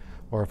gesture.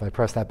 Or if I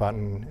press that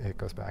button, it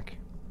goes back.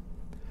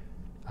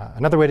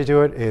 Another way to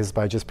do it is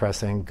by just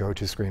pressing go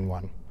to screen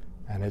 1.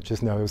 And it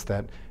just knows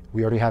that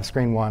we already have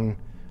screen 1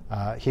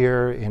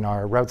 here in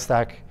our route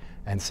stack.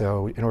 And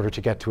so in order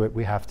to get to it,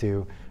 we have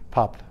to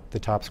pop the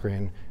top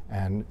screen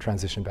and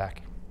transition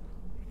back.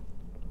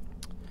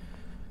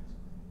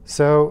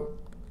 So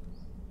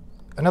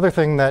another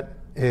thing that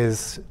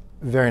is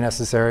very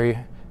necessary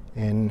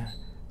in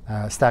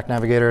stack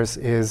navigators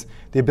is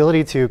the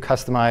ability to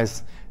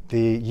customize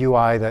the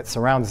UI that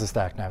surrounds the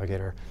stack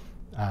navigator.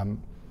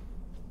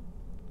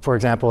 For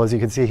example, as you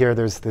can see here,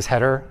 there's this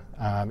header.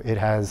 It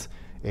has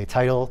a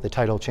title. The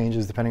title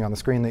changes depending on the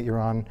screen that you're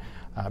on.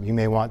 You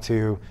may want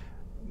to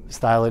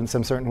style it in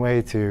some certain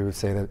way to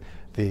say that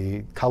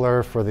the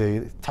color for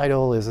the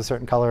title is a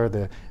certain color,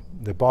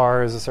 the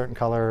bar is a certain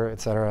color,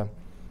 et cetera.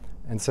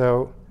 And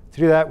so to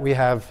do that, we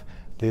have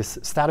this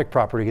static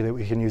property that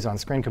we can use on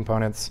screen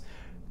components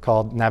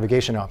called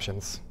navigation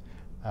options.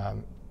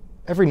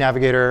 Every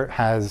navigator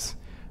has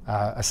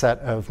a set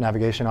of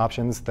navigation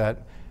options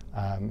that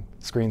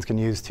screens can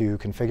use to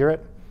configure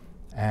it.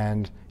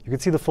 And you can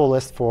see the full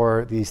list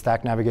for the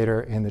stack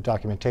navigator in the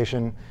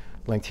documentation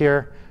linked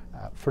here.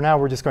 For now,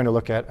 we're just going to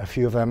look at a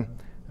few of them.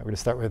 We're going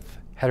to start with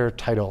header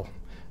title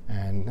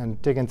and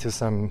dig into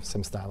some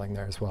styling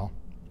there as well.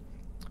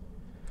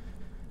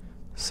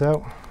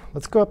 So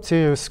let's go up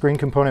to screen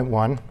component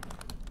 1.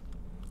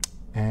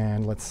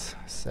 And let's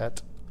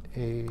set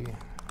a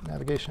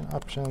navigation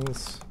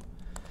options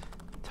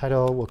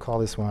title. We'll call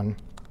this one,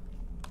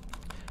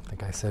 I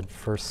think I said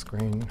first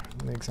screen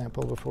in the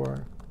example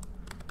before.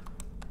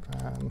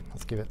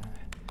 Let's give it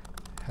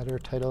header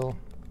title.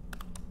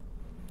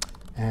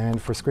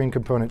 And for screen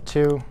component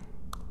 2,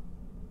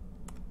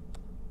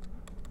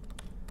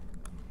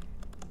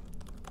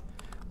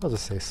 I'll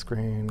just say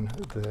screen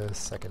the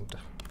second.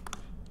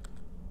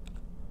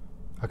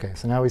 OK,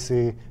 so now we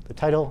see the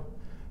title,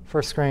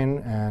 first screen,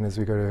 and as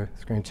we go to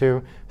screen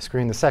 2,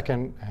 screen the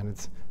second, and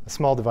it's a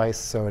small device,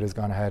 so it has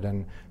gone ahead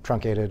and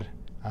truncated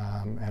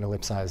and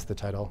ellipsized the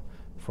title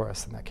for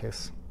us in that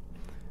case.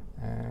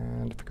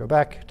 And if we go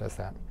back, it does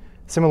that.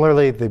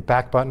 Similarly, the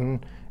back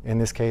button in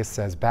this case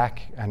says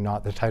back and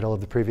not the title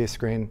of the previous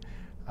screen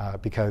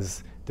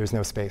because there's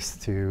no space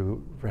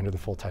to render the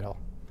full title.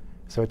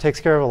 So it takes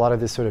care of a lot of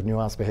this sort of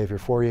nuanced behavior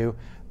for you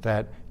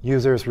that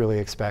users really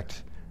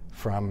expect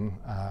from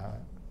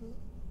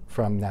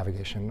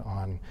navigation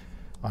on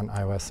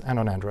iOS and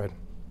on Android.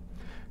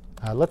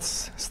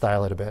 Let's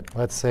style it a bit.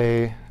 Let's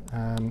say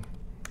the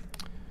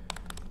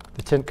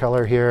tint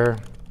color here,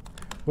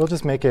 we'll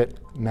just make it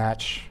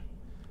match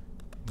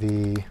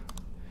the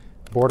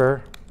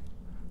border.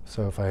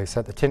 So if I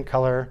set the tint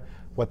color,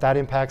 what that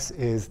impacts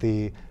is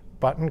the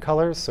button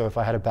colors. So if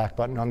I had a back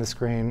button on the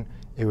screen,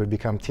 it would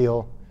become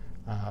teal.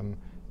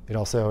 It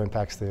also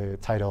impacts the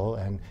title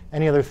and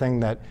any other thing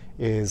that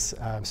is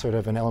sort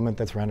of an element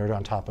that's rendered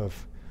on top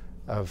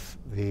of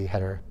the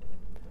header.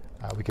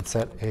 We could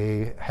set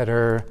a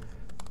header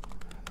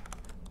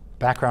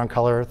background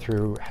color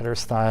through header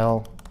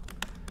style.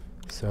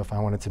 So if I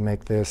wanted to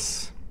make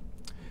this,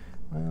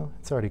 well,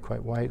 it's already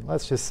quite white.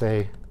 Let's just say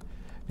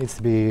it needs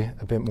to be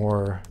a bit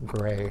more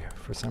gray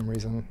for some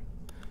reason.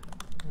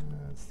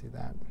 Let's do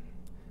that.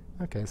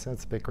 OK, so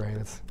it's a bit gray.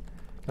 That's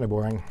kind of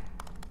boring.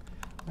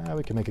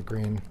 We can make it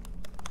green.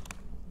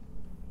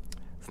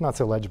 It's not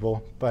so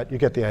legible, but you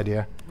get the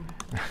idea.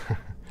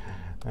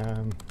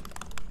 So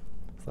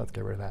let's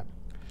get rid of that.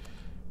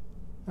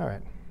 All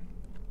right.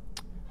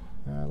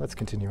 Let's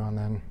continue on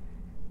then.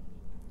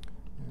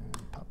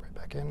 And pop right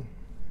back in.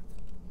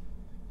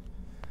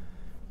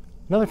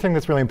 Another thing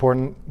that's really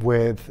important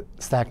with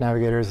stack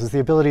navigators is the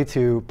ability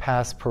to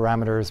pass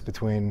parameters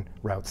between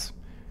routes.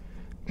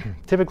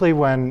 Typically,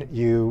 when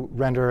you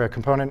render a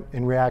component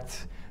in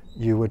React,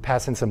 you would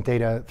pass in some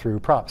data through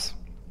props.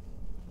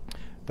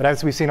 But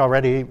as we've seen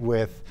already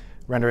with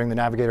rendering the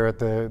navigator at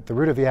the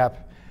root of the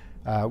app,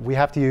 we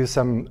have to use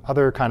some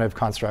other kind of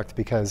construct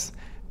because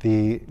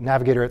the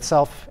navigator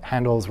itself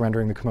handles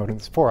rendering the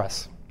components for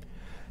us.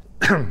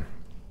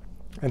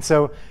 And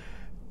so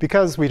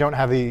because we don't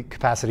have the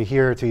capacity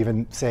here to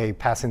even, say,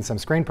 pass in some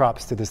screen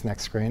props to this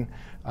next screen,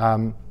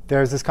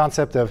 there's this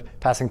concept of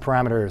passing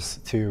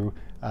parameters to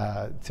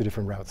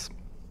different routes.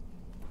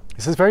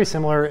 This is very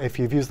similar, if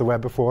you've used the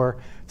web before,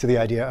 to the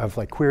idea of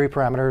like query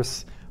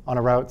parameters on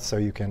a route. So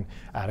you can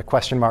add a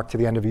question mark to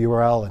the end of a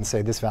URL and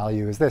say this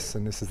value is this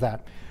and this is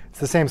that. It's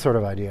the same sort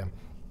of idea.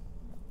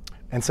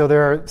 And so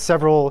there are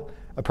several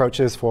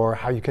approaches for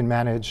how you can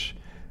manage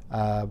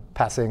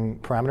passing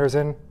parameters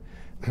in.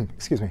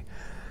 Excuse me.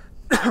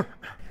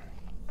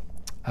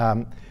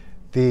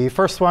 The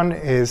first one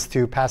is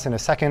to pass in a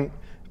second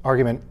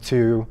argument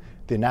to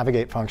the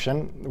navigate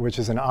function, which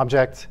is an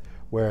object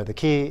where the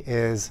key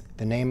is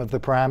the name of the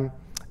param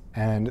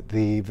and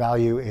the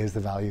value is the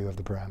value of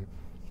the param.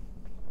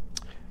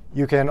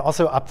 You can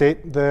also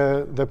update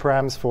the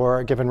params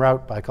for a given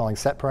route by calling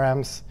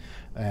setParams,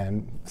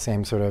 and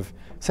same sort of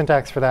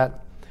syntax for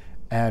that.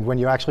 And when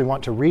you actually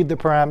want to read the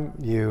param,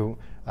 you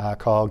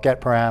call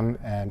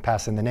getParam and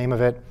pass in the name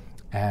of it.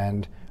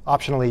 And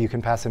optionally, you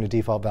can pass in a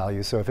default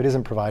value. So if it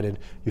isn't provided,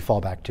 you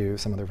fall back to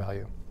some other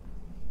value.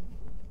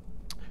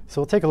 So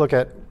we'll take a look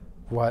at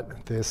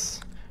what this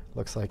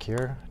looks like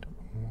here.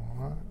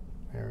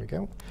 There we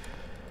go.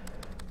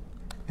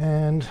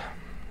 And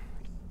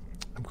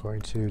I'm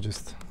going to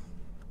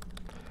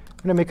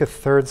make a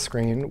third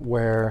screen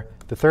where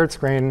the third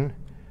screen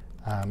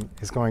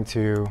is going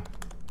to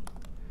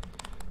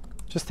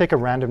just take a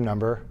random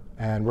number,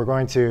 and we're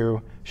going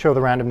to show the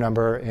random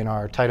number in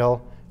our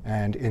title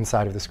and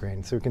inside of the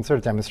screen. So we can sort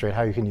of demonstrate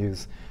how you can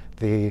use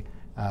the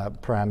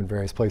param in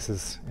various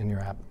places in your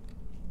app.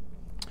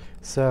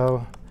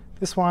 So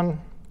this one,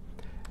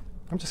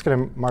 I'm just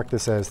going to mark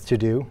this as to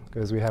do,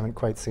 because we haven't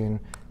quite seen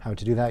how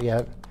to do that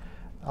yet.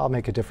 I'll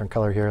make a different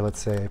color here, let's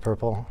say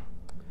purple.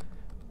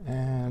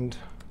 And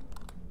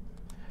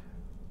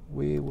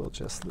we will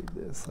just leave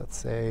this,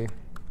 let's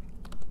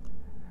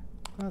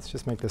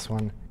just make this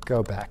one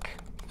go back.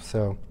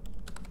 So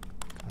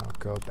I'll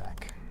go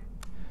back.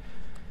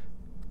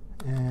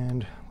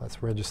 And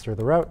let's register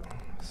the route.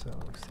 So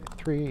let's say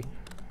 3.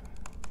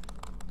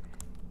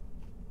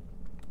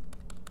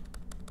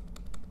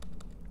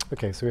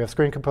 OK, so we have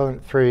screen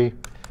component 3.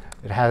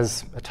 It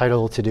has a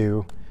title to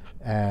do,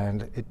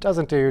 and it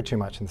doesn't do too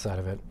much inside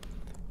of it.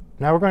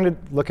 Now we're going to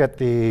look at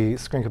the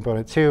screen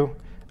component 2,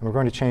 and we're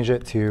going to change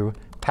it to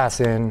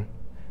pass in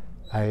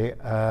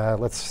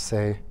let's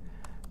say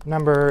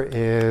number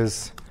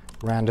is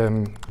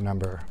random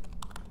number.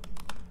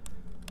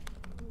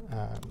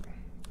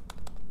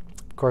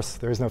 Of course,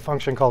 there is no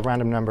function called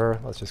random number.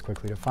 Let's just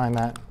quickly define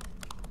that.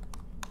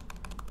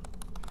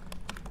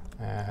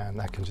 And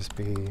that can just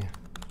be,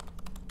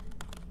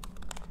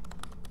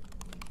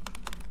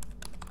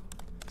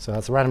 so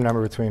that's a random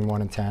number between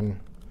 1 and 10.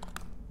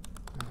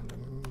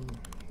 Random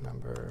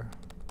number.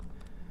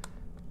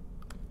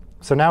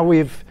 So now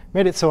we've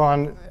made it so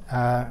on,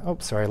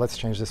 sorry, let's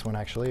change this one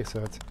actually.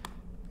 So it's,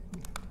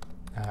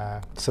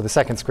 so the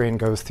second screen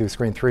goes to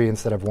screen 3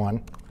 instead of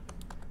 1.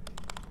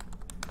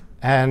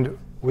 And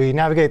we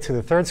navigate to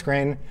the third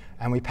screen,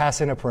 and we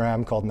pass in a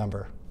param called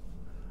number.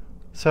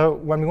 So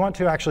when we want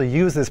to actually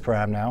use this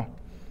param now,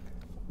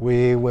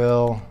 we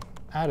will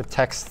add a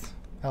text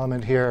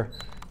element here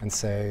and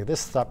say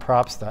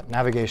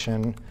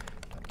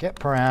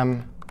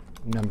this.props.navigation.getParam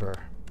number.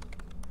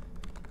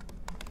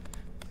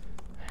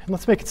 And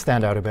let's make it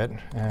stand out a bit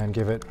and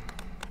give it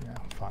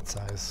font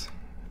size,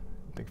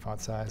 big font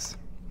size.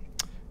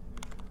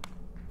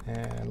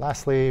 And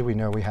lastly, we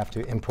know we have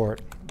to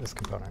import this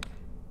component.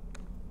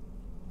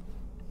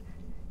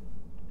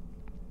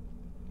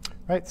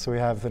 Right, so we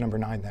have the number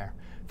 9 there.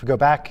 If we go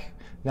back,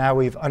 now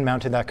we've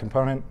unmounted that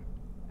component.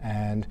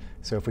 And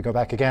so if we go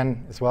back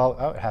again as well,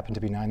 oh, it happened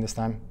to be 9 this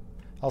time.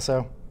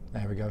 Also,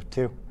 there we go,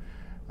 2.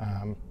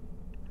 And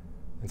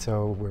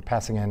so we're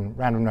passing in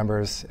random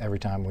numbers every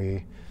time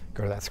we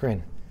go to that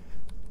screen.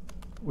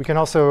 We can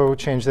also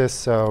change this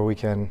so we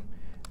can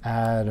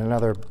add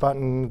another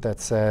button that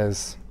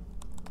says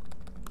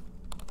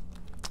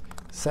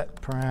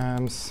set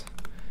params.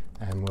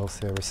 And we'll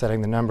say we're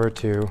setting the number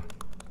to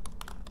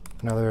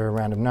another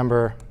random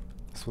number.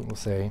 This one will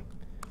say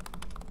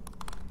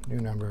new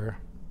number.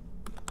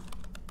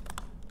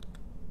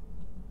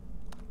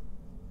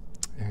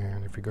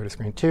 And if we go to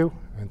screen 2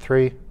 and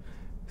 3,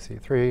 see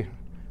 3,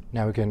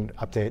 now we can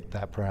update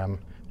that param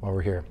while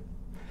we're here.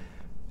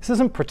 This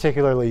isn't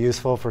particularly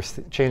useful for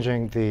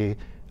changing the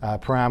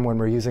param when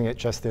we're using it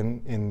just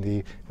in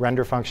the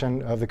render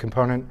function of the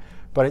component,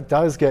 but it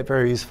does get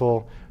very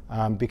useful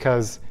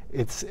because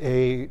it's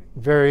a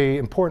very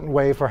important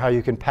way for how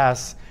you can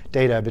pass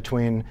data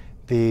between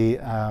the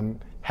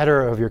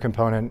header of your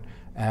component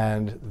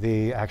and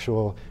the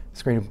actual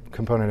screen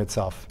component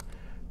itself.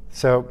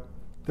 So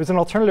there's an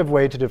alternative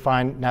way to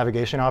define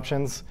navigation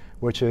options,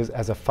 which is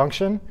as a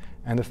function.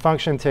 And the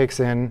function takes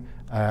in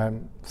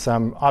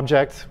some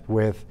object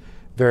with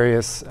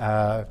various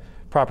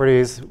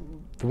properties.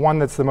 The one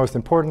that's the most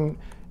important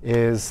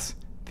is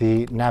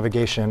the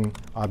navigation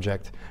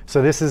object.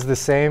 So this is the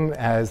same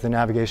as the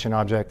navigation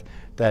object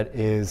that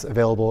is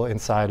available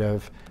inside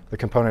of the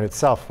component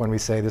itself when we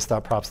say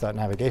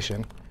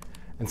this.props.navigation.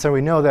 And so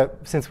we know that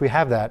since we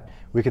have that,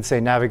 we could say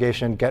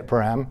navigation get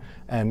param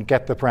and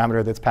get the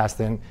parameter that's passed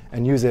in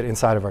and use it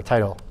inside of our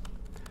title.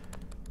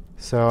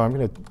 So I'm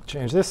going to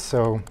change this.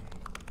 So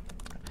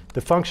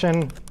the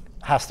function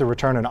has to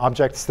return an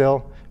object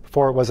still.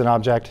 Before it was an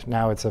object.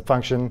 Now it's a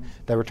function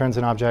that returns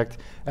an object.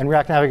 And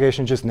React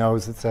Navigation just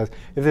knows. It says,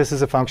 if this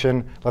is a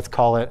function, let's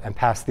call it and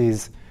pass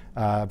these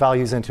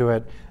values into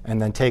it,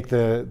 and then take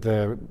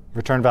the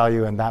return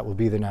value, and that will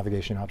be the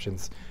navigation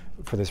options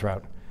for this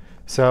route.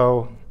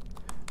 So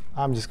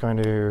I'm just going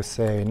to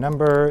say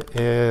number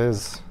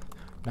is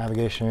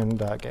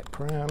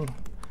navigation.getParam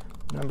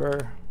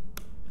number.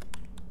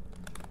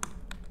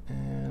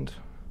 And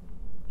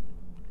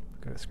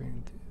go to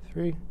screen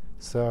 3.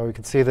 So we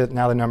can see that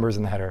now the number is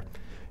in the header.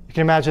 You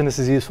can imagine this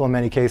is useful in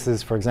many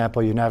cases. For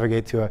example, you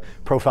navigate to a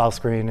profile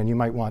screen, and you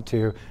might want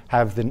to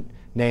have the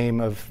name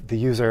of the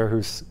user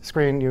whose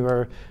screen you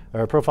are,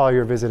 or profile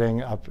you're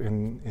visiting up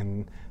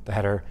in the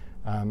header.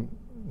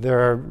 There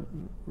are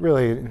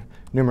really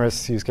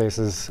numerous use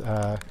cases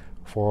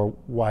for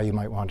why you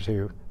might want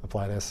to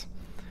apply this.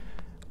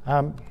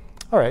 All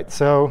right,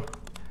 so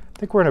I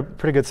think we're in a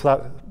pretty good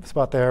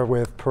spot there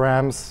with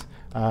params.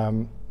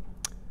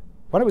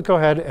 Why don't we go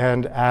ahead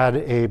and add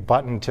a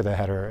button to the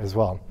header as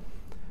well?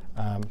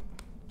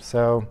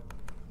 So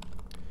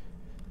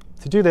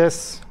to do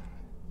this,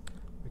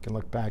 we can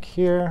look back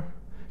here.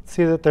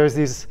 see that there's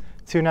these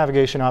two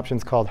navigation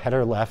options called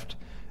header left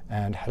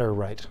and header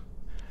right.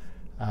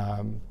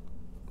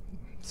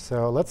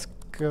 So let's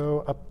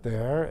go up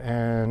there,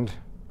 and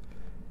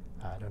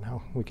I don't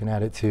know, we can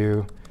add it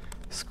to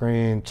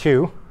screen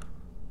 2.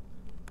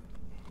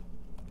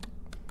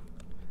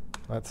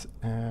 Let's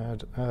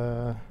add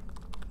so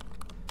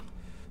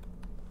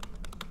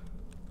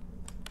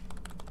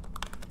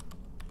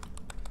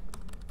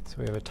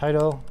we have a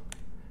title,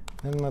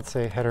 then let's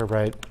say header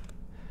right,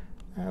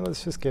 and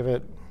let's just give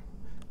it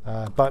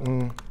a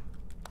button.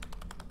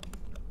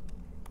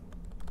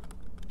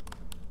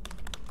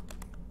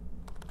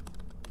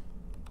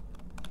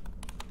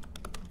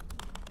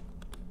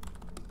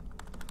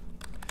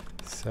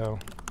 So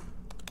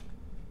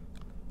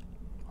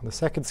on the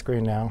second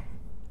screen now,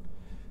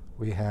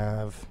 we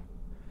have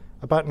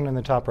a button in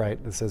the top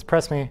right that says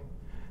press me, and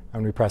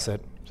when we press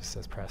it, it just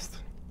says pressed.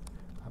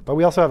 But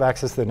we also have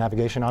access to the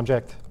navigation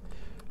object.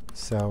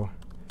 So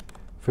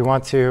if we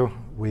want to,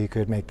 we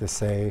could make this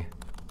say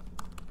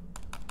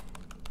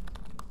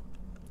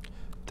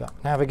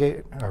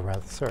 .navigate, or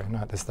rather, sorry,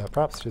 not this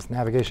 .props, just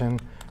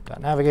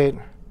navigation.navigate,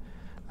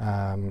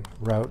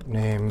 route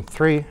name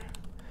 3,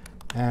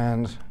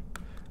 and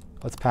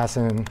let's pass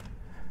in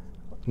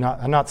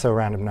a not so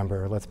random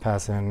number. Let's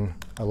pass in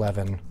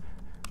 11,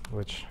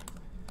 which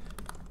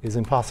is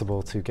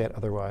impossible to get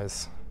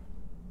otherwise.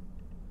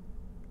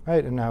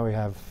 Right, and now we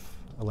have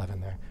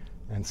 11 there.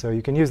 And so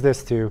you can use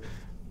this to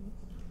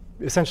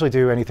essentially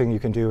do anything you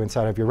can do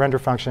inside of your render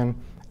function.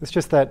 It's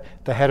just that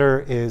the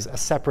header is a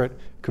separate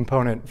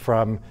component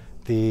from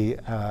the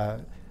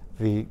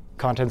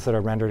contents that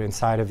are rendered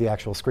inside of the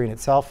actual screen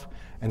itself.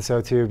 And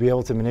so to be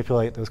able to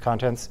manipulate those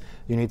contents,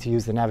 you need to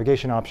use the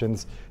navigation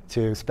options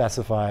to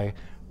specify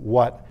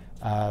what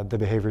the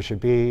behavior should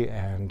be,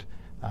 and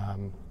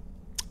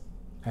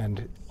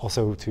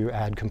also to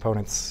add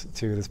components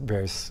to the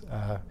various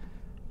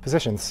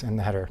positions in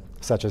the header,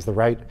 such as the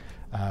right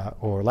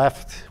or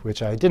left,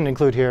 which I didn't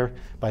include here.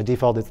 By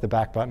default, it's the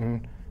back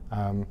button.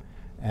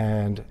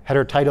 And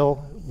header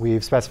title,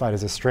 we've specified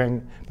as a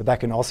string, but that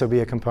can also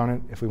be a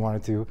component. If we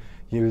wanted to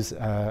use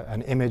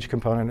an image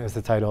component as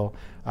the title,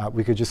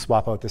 we could just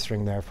swap out the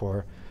string there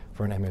for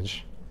an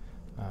image.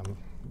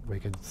 We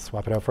could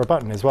swap it out for a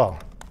button as well.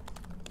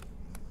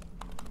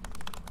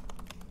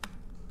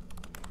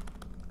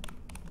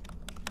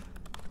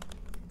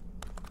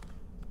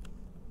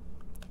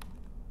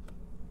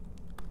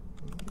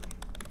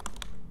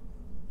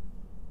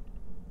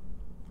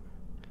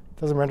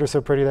 Doesn't render so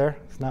pretty there.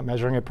 It's not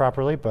measuring it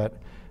properly, but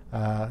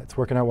it's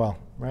working out well,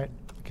 right?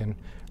 You can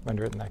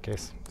render it in that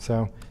case.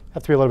 So you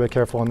have to be a little bit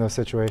careful in those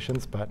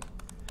situations, but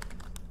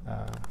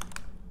there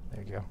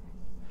you go.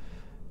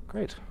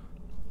 Great.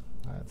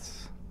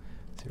 Let's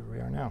see where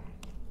we are now.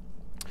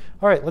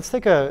 All right, let's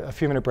take a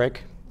few-minute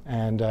break,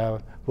 and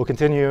we'll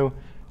continue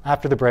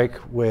after the break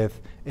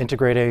with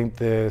integrating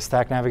the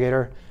Stack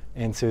Navigator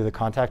into the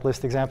contact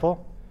list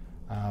example,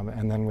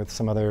 and then with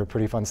some other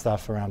pretty fun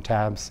stuff around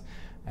tabs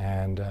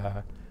and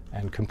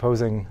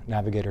composing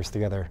navigators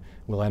together.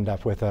 We'll end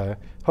up with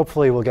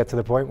hopefully we'll get to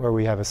the point where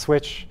we have a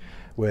switch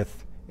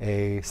with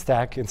a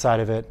stack inside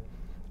of it,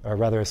 or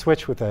rather a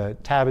switch with a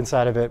tab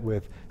inside of it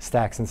with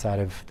stacks inside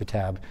of the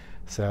tab.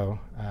 So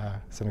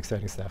some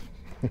exciting stuff.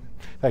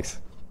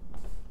 Thanks.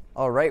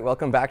 All right,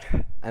 welcome back.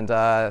 And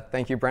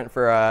thank you, Brent,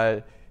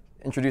 for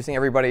introducing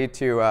everybody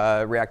to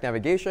React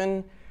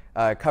Navigation,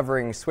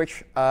 covering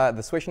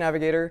the Switch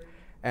Navigator,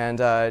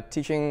 and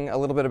teaching a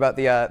little bit about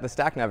the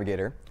Stack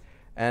Navigator.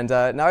 And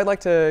now I'd like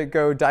to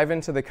go dive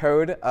into the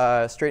code,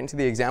 straight into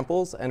the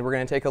examples, and we're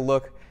going to take a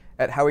look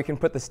at how we can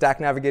put the Stack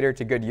Navigator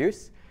to good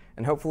use.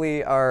 And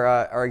hopefully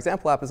our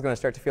example app is going to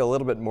start to feel a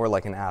little bit more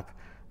like an app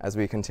as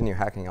we continue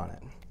hacking on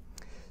it.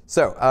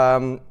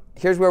 So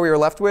here's where we were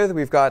left with.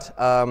 We've got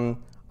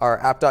our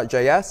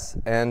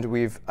app.js, and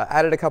we've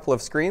added a couple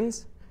of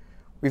screens.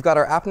 We've got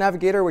our app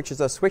navigator, which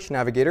is a switch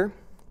navigator.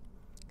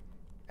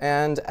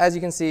 And as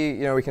you can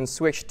see, we can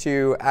switch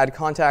to add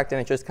contact,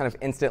 and it just kind of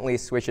instantly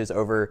switches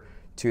over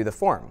to the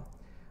form.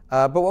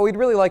 But what we'd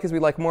really like is we'd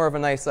like more of a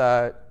nice,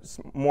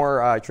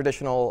 more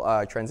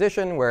traditional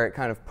transition where it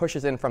kind of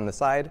pushes in from the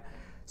side.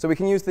 So we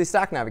can use the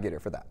Stack Navigator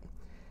for that.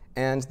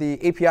 And the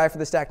API for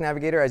the Stack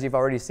Navigator, as you've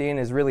already seen,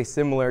 is really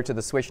similar to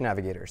the Switch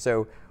Navigator.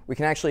 So we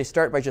can actually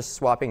start by just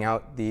swapping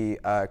out the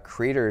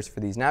creators for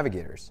these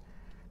navigators.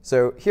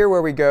 So here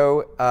where we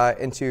go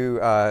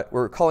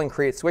we're calling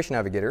create Switch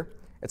Navigator.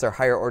 It's our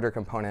higher order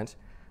component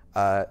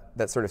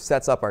that sort of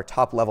sets up our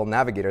top level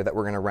navigator that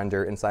we're going to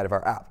render inside of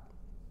our app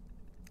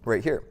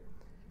right here.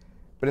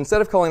 But instead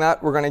of calling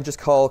that, we're going to just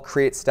call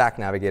create Stack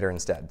Navigator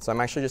instead. So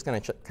I'm actually just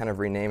going to kind of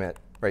rename it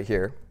right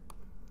here.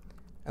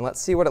 And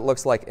let's see what it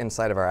looks like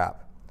inside of our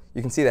app.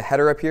 You can see the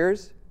header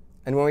appears.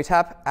 And when we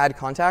tap Add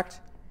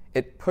Contact,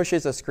 it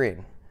pushes a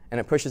screen. And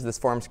it pushes this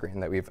form screen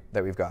that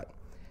we've got.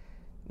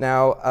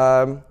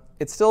 Now,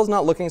 it still is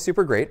not looking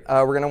super great.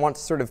 We're going to want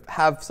to sort of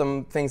have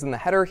some things in the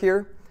header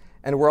here.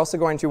 And we're also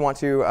going to want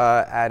to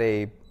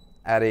the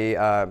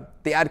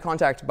Add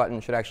Contact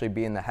button should actually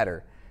be in the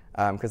header,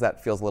 because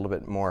that feels a little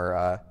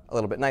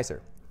bit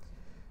nicer.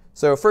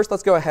 So first,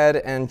 let's go ahead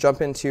and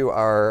jump into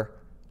our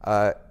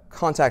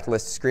contact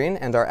list screen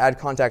and our add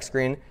contact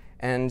screen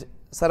and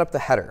set up the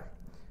header.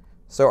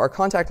 So our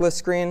contact list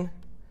screen,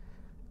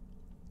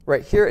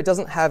 right here, it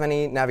doesn't have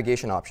any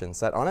navigation options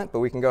set on it, but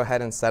we can go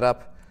ahead and set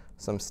up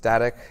some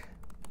static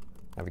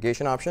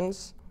navigation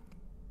options.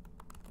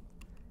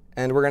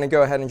 And we're going to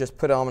go ahead and just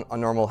put on a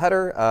normal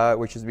header,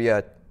 which is be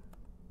a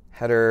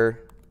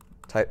header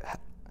title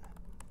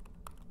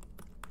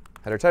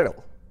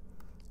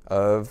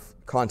of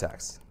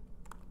contacts.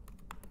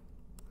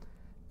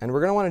 And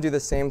we're going to want to do the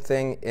same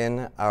thing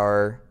in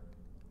our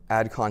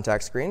add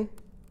contact screen.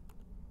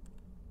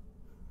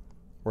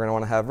 We're going to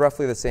want to have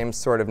roughly the same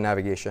sort of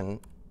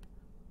navigation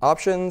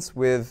options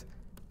with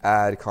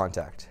add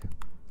contact.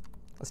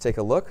 Let's take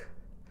a look.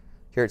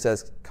 Here it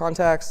says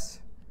contacts.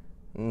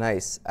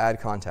 Nice, add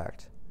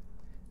contact.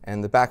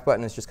 And the back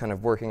button is just kind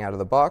of working out of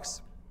the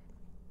box.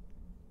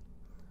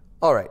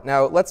 All right,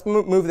 now let's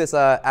move this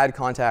add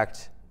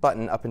contact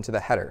button up into the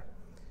header.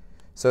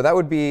 So that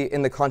would be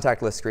in the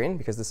contact list screen,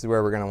 because this is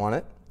where we're going to want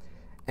it.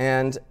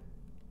 And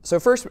so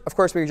first, of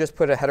course, we just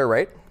put a header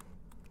right.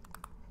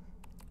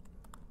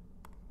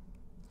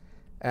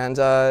 And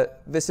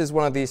this is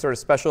one of the sort of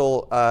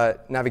special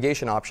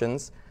navigation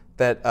options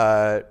that,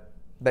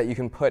 that you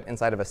can put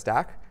inside of a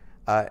stack.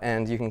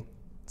 And you can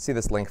see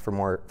this link for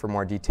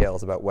more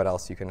details about what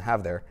else you can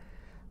have there.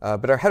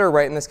 But our header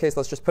right, in this case,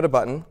 let's just put a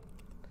button,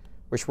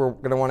 which we're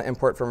going to want to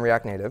import from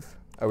React Native.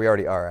 Oh, we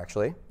already are,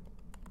 actually.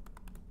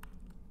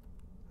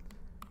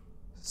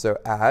 So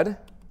add.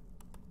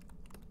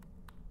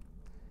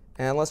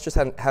 And let's just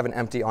have an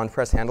empty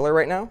onPress handler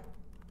right now.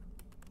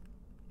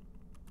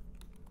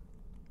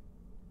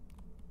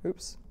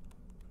 Oops.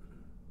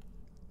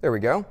 There we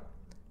go.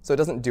 So it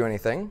doesn't do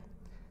anything.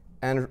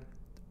 And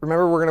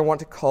remember, we're going to want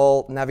to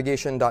call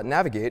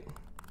navigation.navigate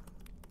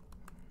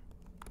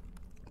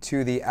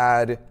to the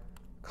add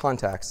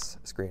contacts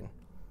screen,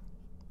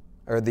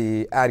 or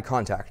the add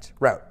contact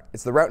route.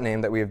 It's the route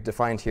name that we have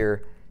defined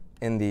here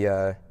in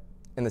the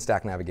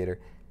stack navigator.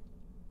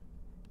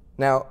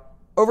 Now,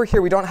 over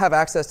here, we don't have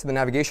access to the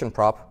navigation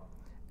prop.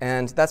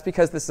 And that's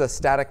because this is a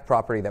static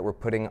property that we're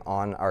putting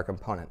on our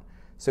component.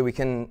 So we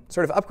can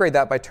sort of upgrade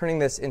that by turning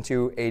this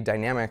into a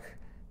dynamic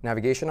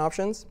navigation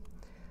options,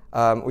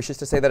 which is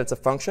to say that it's a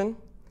function.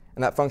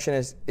 And that function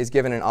is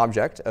given an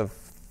object of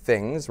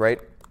things,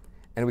 right?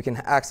 And we can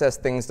access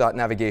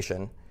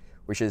things.navigation,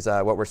 which is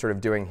what we're sort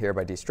of doing here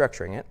by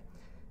destructuring it.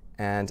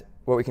 And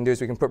what we can do is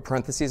we can put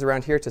parentheses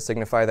around here to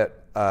signify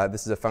that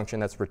this is a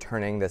function that's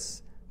returning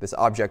this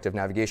object of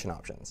navigation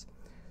options.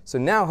 So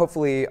now,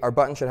 hopefully, our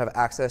button should have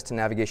access to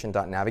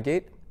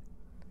navigation.navigate.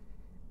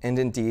 And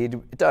indeed,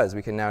 it does.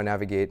 We can now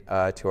navigate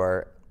to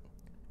our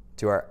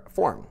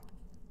form.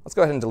 Let's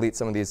go ahead and delete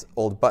some of these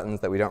old buttons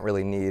that we don't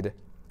really need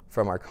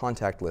from our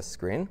contact list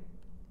screen.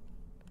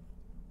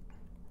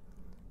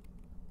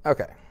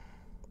 OK.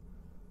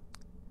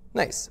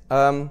 Nice.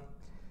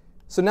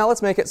 So now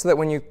let's make it so that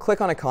when you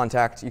click on a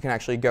contact, you can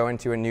actually go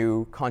into a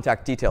new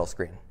contact detail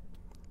screen.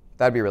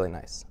 That'd be really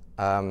nice.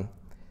 I'm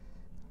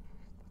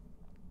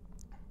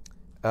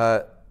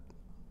going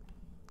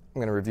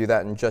to review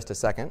that in just a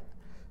second.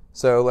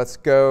 So let's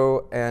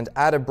go and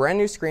add a brand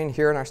new screen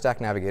here in our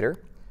stack navigator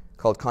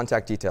called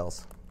contact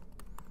details.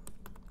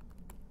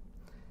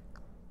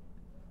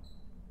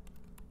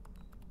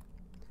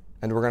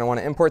 And we're going to want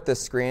to import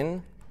this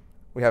screen.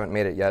 We haven't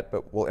made it yet,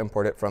 but we'll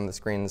import it from the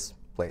screens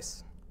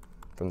place,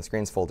 from the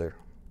screens folder.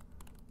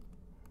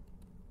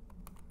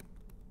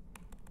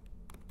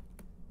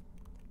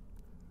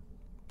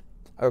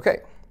 OK.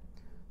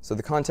 So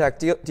the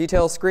contact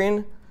details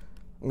screen,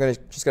 I'm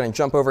just going to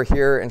jump over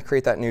here and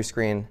create that new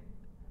screen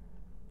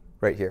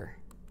right here.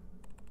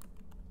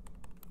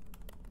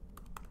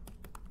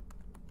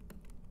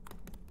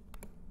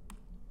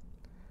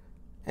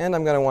 And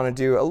I'm going to want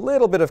to do a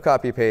little bit of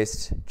copy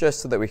paste just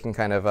so that we can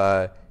kind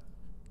of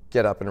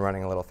get up and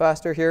running a little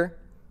faster here.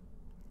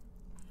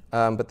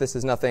 But this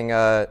is nothing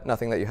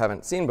that you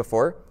haven't seen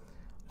before.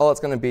 All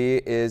it's going to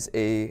be is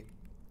a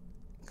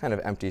kind of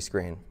empty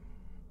screen.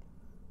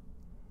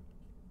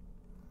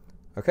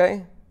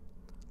 OK,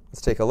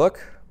 let's take a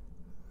look.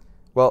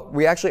 Well,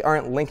 we actually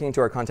aren't linking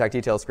to our contact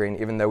details screen,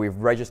 even though we've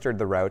registered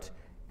the route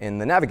in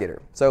the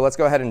navigator. So let's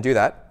go ahead and do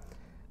that.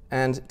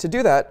 And to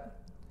do that,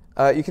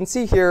 you can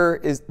see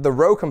here is the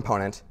row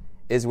component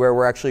is where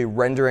we're actually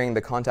rendering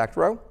the contact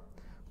row.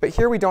 But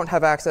here we don't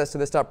have access to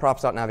this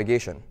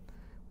 .props.navigation.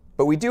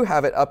 But we do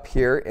have it up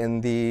here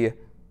in the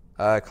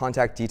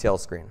contact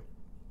details screen.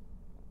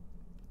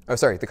 Oh,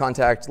 sorry, the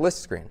contact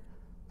list screen,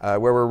 where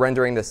we're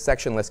rendering the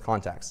section list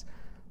contacts.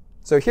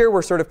 So here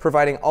we're sort of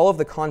providing all of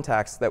the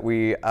contacts that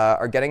we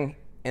are getting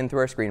in through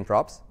our screen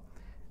props.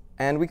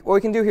 And what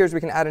we can do here is we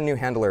can add a new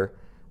handler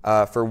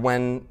for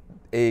when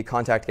a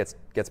contact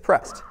gets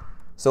pressed.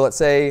 So let's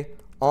say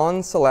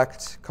on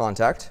select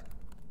contact,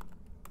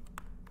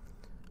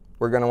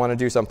 we're going to want to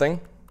do something.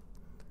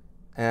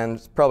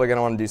 And probably going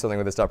to want to do something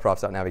with this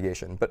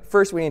 .props.navigation. But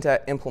first, we need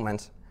to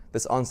implement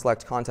this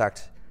onSelect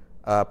contact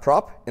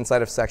prop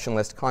inside of section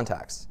list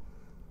contacts.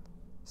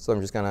 So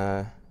I'm just going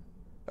to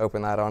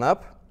open that on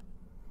up.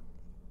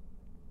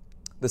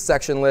 The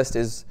section list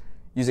is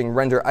using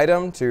render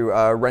item to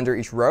render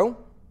each row.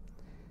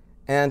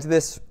 And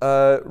this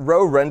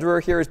row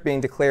renderer here is being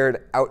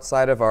declared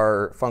outside of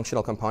our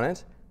functional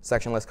component,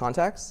 section list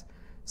contacts.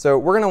 So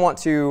we're going to want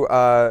to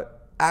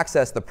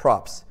access the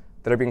props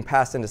that are being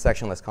passed into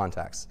section list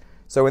contacts.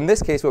 So in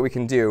this case, what we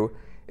can do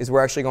is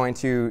we're actually going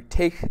to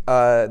take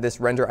this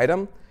render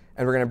item,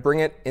 and we're going to bring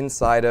it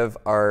inside of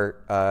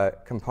our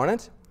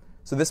component.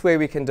 So this way,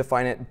 we can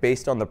define it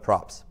based on the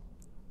props.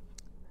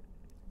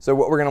 So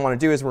what we're going to want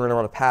to do is we're going to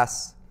want to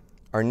pass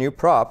our new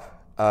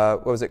prop,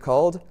 what was it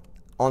called?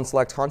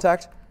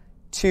 OnSelectContact,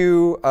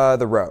 to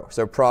the row.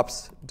 So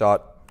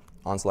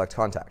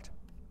props.onSelectContact.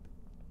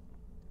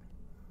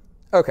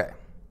 OK.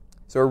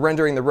 So we're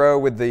rendering the row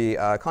with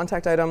the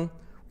contact item.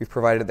 We've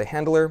provided the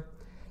handler.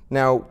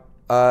 Now,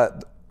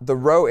 the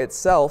row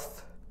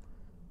itself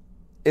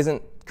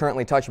isn't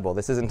currently touchable.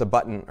 This isn't a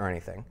button or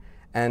anything.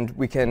 And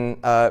we can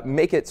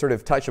make it sort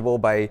of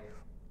touchable by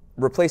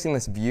replacing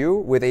this view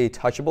with a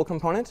touchable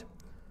component.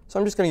 So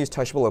I'm just going to use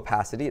touchable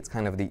opacity. It's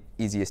kind of the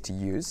easiest to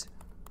use.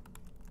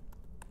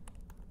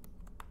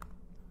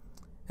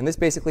 And this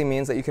basically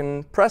means that you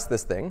can press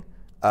this thing,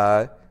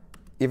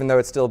 even though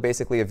it's still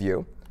basically a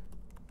view.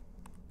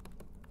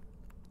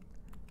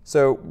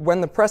 So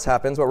when the press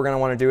happens, what we're going to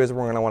want to do is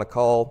we're going to want to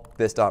call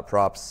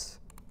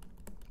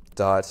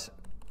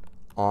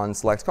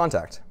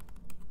this.props.onSelectContact.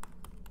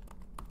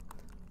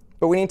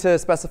 But we need to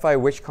specify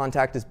which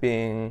contact is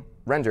being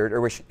rendered,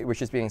 or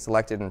which is being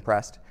selected and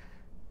pressed.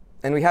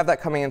 And we have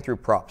that coming in through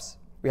props.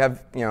 We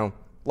have a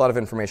lot of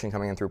information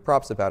coming in through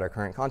props about our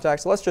current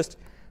contact. So let's just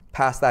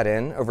pass that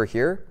in over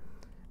here,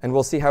 and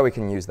we'll see how we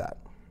can use that.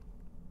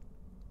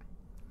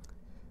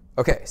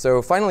 OK,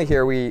 so finally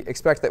here, we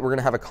expect that we're going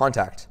to have a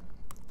contact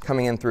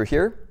coming in through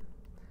here.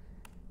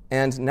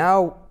 And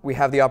now we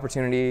have the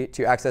opportunity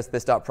to access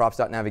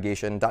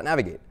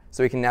this.props.navigation.navigate.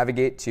 So we can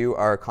navigate to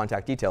our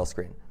contact details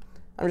screen.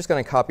 I'm just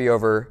going to copy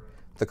over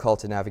the call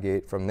to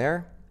navigate from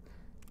there.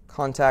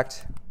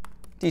 Contact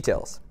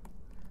details.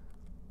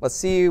 Let's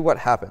see what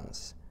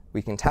happens.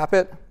 We can tap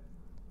it.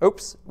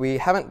 Oops, we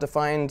haven't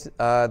defined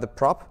the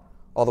prop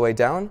all the way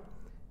down.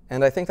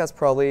 And I think that's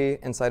probably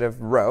inside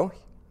of row.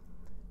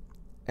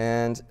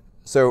 And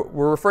so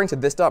we're referring to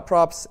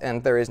this.props,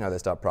 and there is no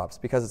this.props.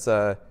 Because it's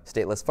a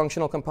stateless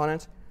functional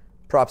component,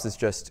 props is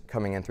just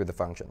coming in through the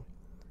function.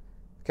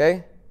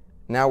 OK,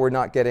 now we're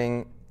not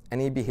getting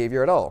any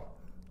behavior at all.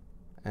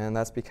 And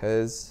that's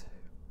because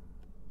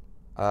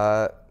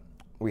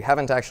we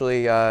haven't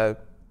actually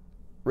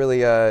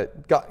really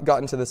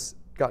gotten to this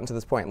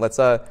point. Let's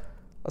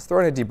throw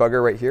in a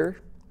debugger right here.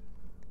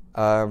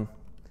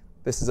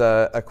 This is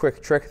a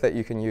quick trick that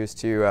you can use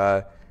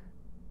to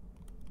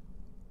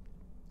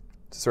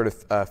sort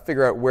of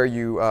figure out where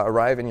you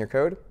arrive in your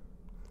code.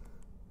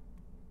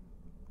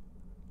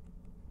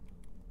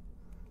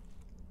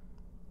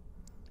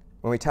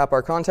 When we tap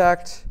our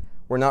contact,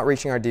 we're not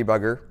reaching our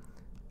debugger.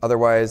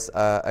 Otherwise,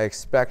 I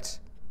expect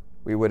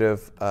we would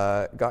have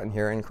gotten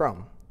here in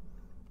Chrome.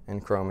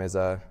 And Chrome is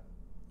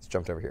it's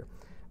jumped over here.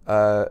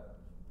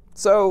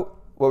 So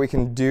what we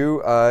can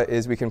do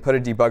is we can put a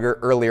debugger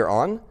earlier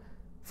on.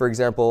 For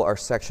example, our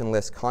section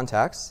list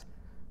contacts.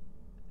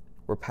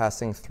 We're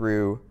passing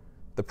through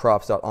the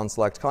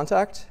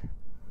props.onSelectContact.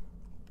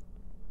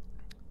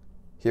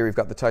 Here we've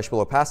got the touchable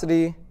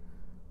opacity.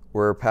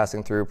 We're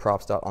passing through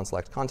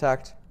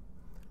props.onSelectContact.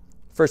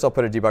 First, I'll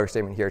put a debugger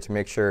statement here to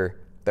make sure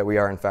that we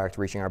are, in fact,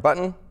 reaching our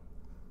button.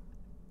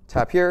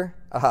 Tap here.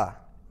 Aha.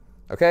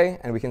 OK,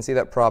 and we can see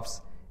that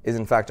props is,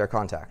 in fact, our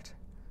contact.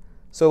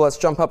 So let's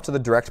jump up to the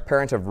direct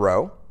parent of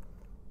row.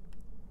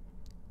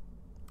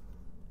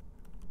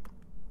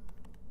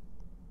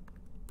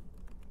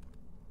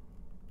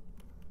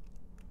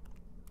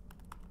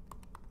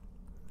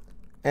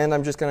 And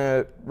I'm just going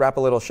to wrap a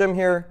little shim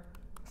here,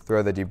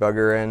 throw the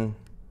debugger in.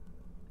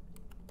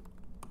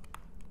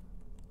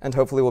 And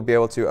hopefully, we'll be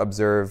able to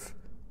observe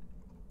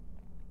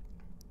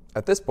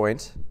at this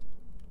point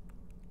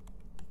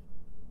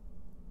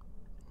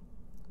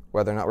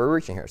whether or not we're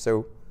reaching here.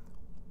 So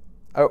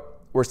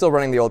we're still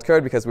running the old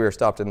code because we were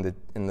stopped in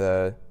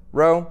the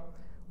row.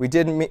 We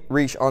did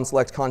reach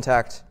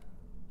OnSelectContact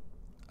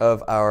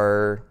of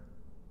our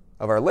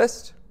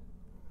list.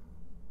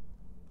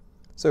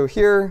 So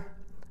here,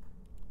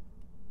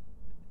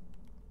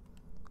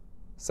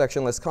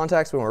 section list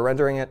contacts, when we're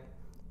rendering it,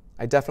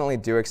 I definitely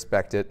do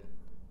expect it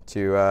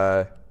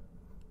to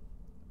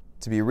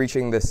be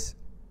reaching this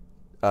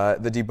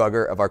the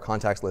debugger of our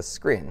contacts list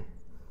screen.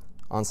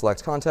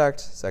 OnSelectContact,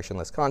 section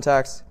list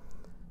contacts.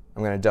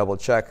 I'm going to double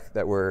check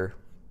that we're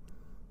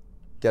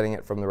getting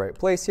it from the right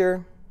place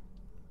here.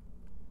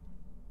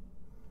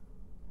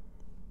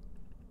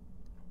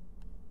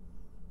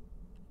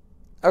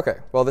 OK,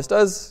 well, this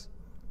does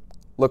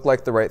look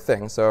like the right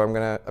thing. So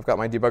I've got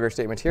my debugger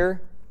statement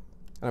here.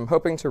 And I'm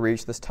hoping to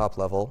reach this top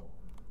level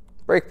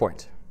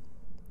breakpoint.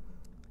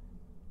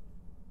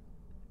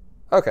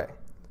 OK,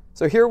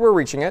 so here we're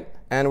reaching it.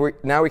 And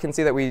now we can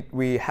see that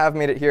we have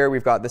made it here.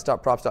 We've got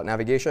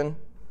this.props.navigation.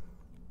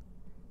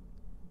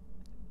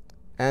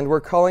 And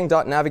we're calling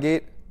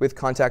 .navigate with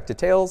contact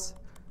details.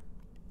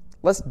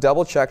 Let's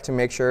double check to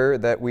make sure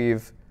that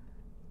we've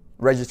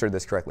registered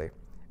this correctly.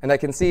 And I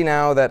can see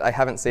now that I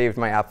haven't saved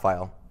my app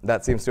file.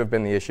 That seems to have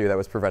been the issue that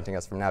was preventing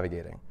us from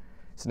navigating.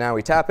 So now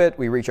we tap it,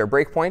 we reach our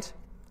breakpoint,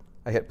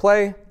 I hit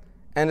play,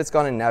 and it's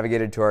gone and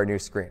navigated to our new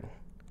screen.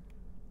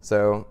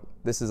 So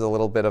this is a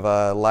little bit of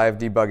a live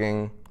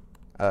debugging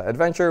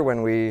adventure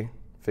when we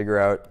figure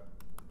out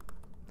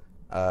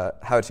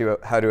how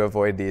to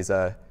avoid these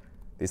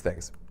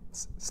things.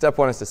 Step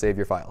 1 is to save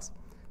your files.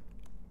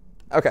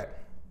 OK.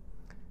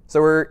 So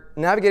we're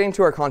navigating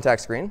to our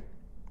contact screen.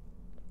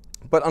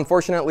 But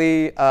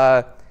unfortunately,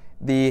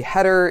 the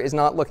header is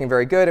not looking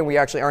very good, and we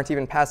actually aren't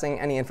even passing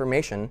any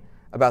information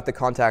about the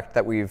contact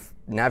that we've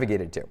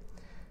navigated to.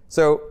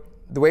 So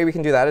the way we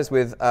can do that is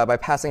by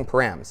passing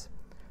params.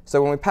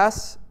 So when we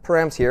pass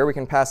params here, we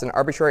can pass an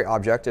arbitrary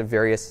object of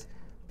various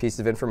pieces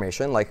of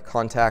information, like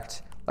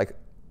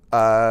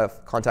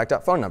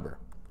contact.phone number.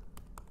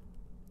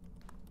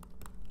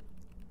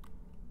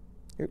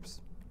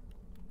 Oops.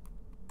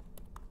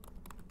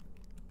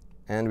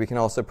 And we can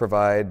also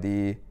provide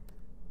the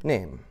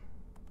name.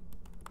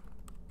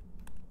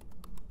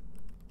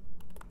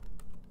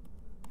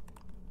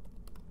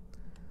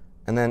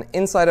 And then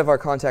inside of our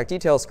contact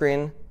details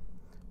screen,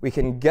 we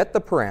can get the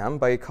param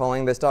by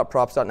calling this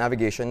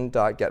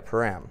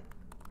 .props.navigation.getParam.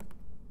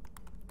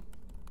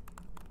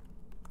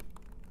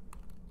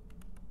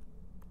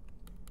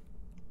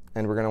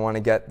 And we're going to want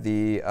to get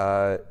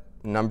the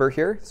number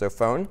here, so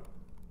phone.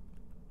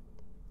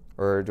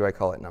 Or do I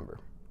call it number?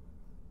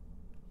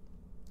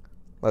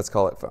 Let's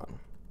call it phone.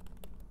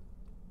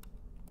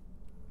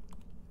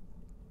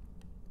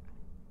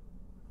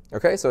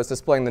 OK, so it's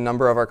displaying the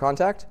number of our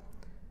contact.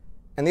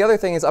 And the other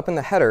thing is up in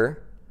the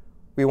header,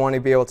 we want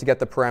to be able to get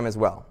the param as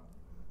well.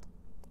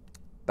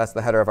 That's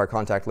the header of our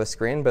contact list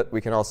screen, but we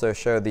can also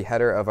show the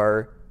header of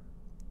our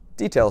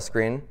details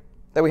screen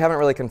that we haven't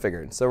really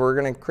configured. So we're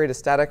going to create a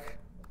static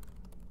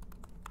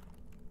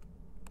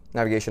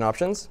navigation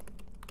options.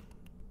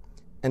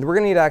 And we're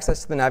going to need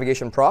access to the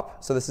navigation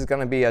prop. So this is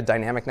going to be a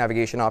dynamic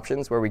navigation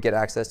options where we get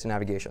access to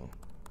navigation.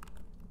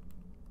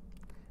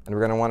 And we're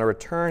going to want to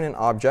return an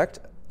object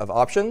of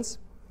options,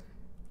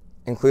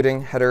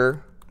 including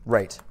header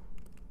right.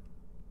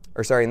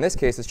 Or sorry, in this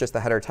case, it's just the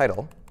header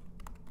title,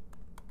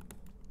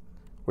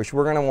 which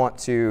we're going to want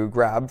to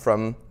grab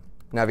from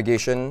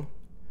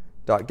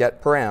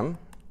navigation.getParam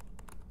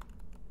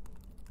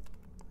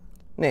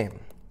name.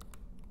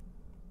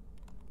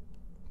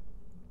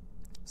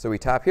 So we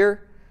tap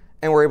here,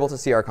 and we're able to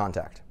see our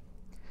contact.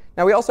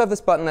 Now, we also have this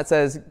button that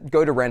says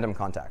go to random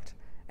contact.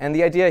 And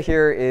the idea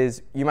here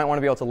is you might want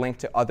to be able to link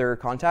to other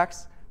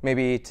contacts,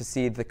 maybe to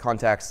see the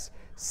contact's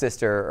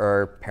sister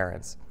or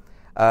parents.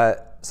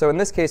 So in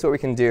this case, what we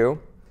can do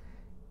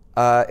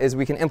is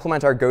we can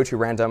implement our go to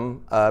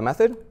random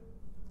method.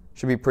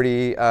 Should be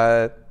pretty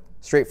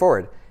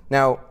straightforward.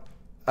 Now,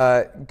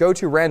 go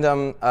to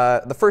random,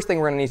 the first thing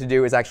we're going to need to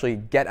do is actually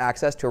get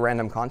access to a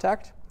random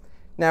contact.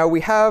 Now,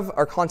 we have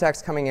our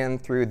contacts coming in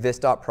through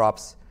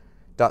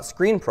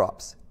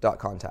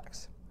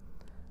this.props.screenProps.contacts.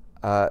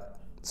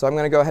 So I'm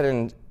going to go ahead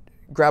and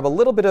grab a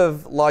little bit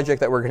of logic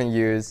that we're going to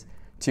use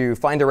to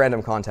find a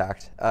random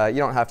contact. You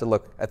don't have to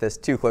look at this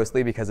too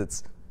closely because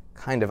it's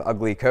kind of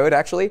ugly code,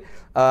 actually.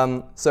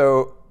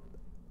 So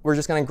we're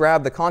just going to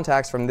grab the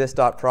contacts from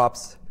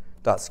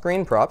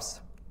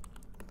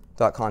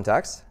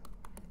this.props.screenProps.contacts.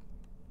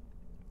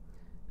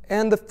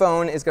 And the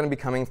phone is going to be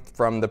coming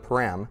from the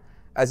param.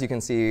 As you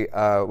can see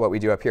what we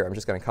do up here. I'm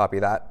just going to copy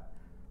that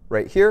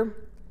right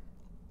here.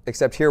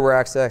 Except here we're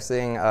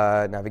accessing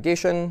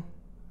navigation.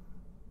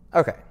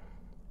 OK.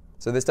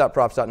 So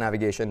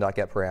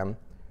this.props.navigation.getParam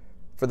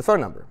for the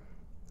phone number.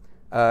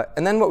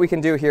 And then what we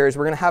can do here is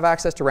we're going to have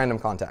access to random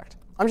contact.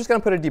 I'm just going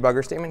to put a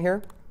debugger statement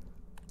here,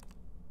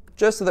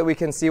 just so that we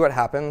can see what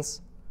happens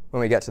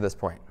when we get to this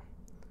point.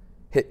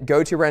 Hit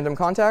go to random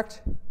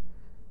contact,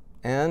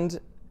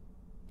 and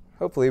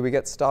hopefully we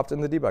get stopped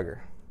in the debugger.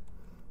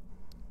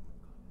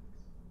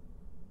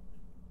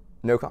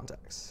 No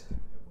contacts.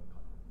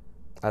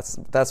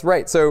 That's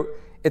right. So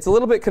it's a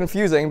little bit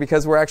confusing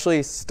because we're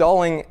actually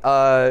stalling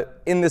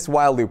in this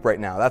while loop right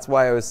now. That's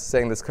why I was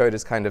saying this code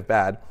is kind of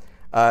bad.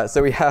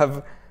 So we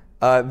have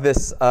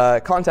this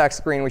contact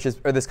screen, or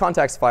this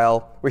contacts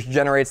file, which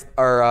generates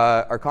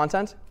our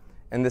content.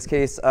 In this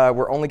case,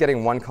 we're only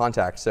getting one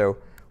contact. So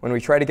when we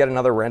try to get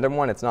another random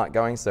one, it's not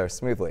going so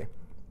smoothly.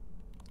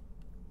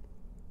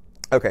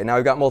 OK, now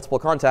we've got multiple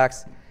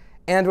contacts.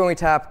 And when we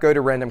tap go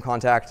to random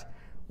contact,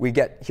 we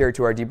get here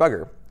to our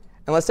debugger.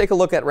 And let's take a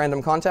look at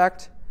random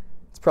contact.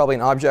 It's probably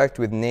an object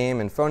with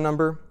name and phone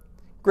number.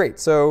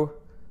 Great. So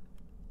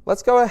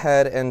let's go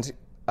ahead and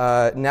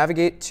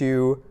navigate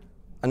to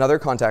another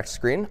contact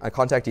screen, a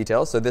contact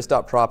details. So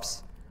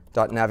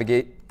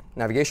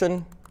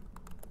this.props.navigation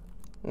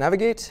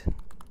navigate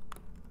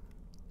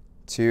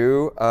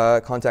to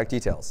contact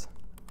details.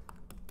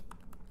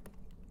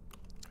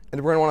 And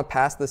we're going to want to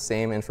pass the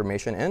same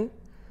information in.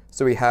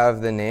 So we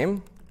have the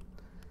name,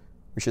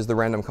 which is the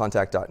random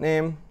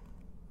contact.name.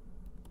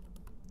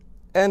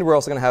 And we're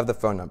also going to have the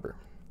phone number.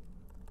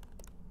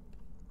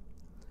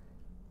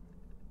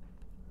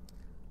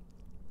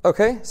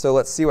 OK, so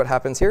let's see what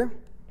happens here.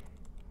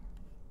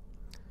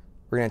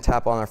 We're going to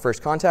tap on our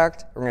first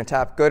contact. We're going to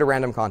tap Go to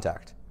Random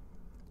Contact.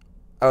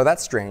 Oh,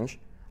 that's strange.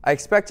 I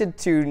expected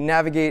to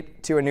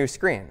navigate to a new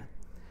screen.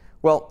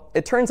 Well,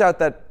 it turns out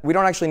that we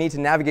don't actually need to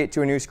navigate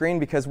to a new screen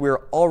because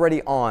we're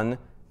already on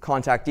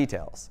contact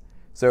details.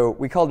 So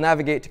we called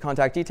navigate to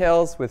contact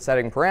details with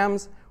setting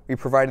params. We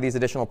provided these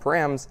additional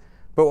params.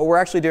 But what we're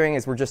actually doing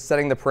is we're just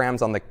setting the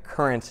params on the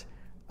current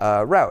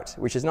route,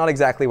 which is not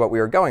exactly what we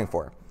were going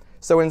for.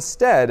 So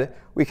instead,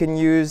 we can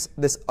use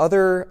this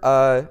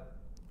other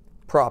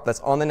prop that's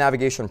on the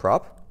navigation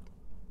prop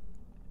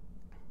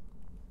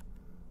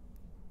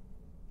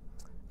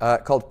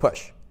called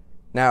push.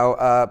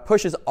 Now,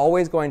 push is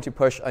always going to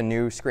push a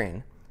new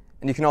screen.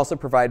 And you can also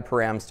provide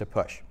params to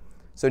push.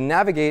 So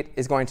navigate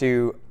is going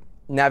to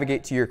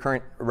navigate to your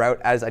current route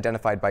as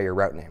identified by your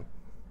route name.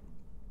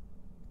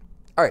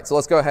 All right, so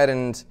let's go ahead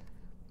and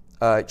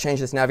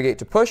change this navigate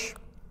to push.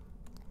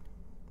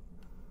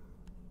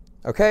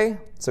 OK,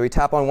 so we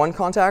tap on one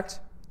contact.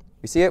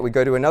 We see it. We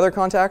go to another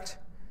contact.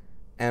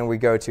 And we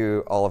go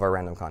to all of our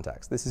random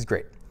contacts. This is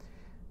great.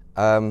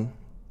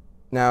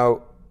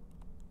 Now,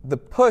 the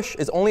push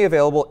is only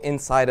available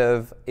inside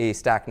of a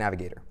stack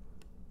navigator.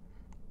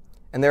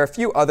 And there are a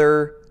few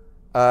other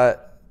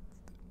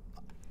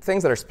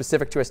things that are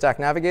specific to a stack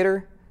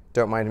navigator.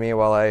 Don't mind me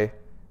while I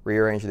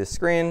rearrange this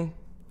screen.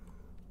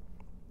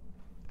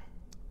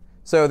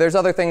 So there's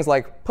other things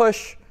like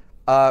push,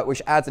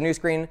 which adds a new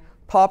screen.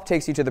 Pop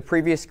takes you to the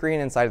previous screen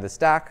inside of the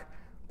stack.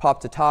 Pop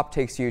to top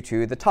takes you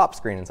to the top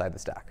screen inside the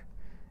stack.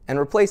 And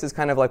replace is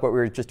kind of like what we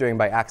were just doing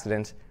by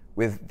accident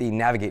with the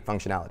navigate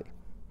functionality.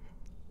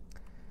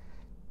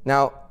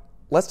 Now,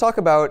 let's talk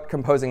about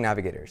composing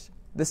navigators.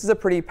 This is a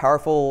pretty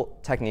powerful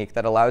technique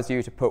that allows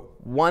you to put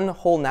one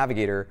whole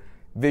navigator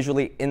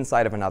visually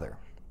inside of another.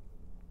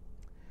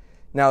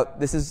 Now,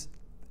 this is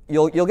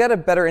you'll get a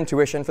better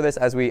intuition for this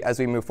as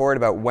we move forward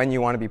about when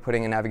you want to be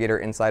putting a navigator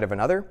inside of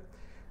another.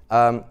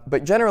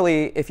 But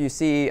generally, if you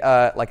see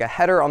like a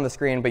header on the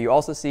screen, but you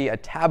also see a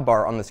tab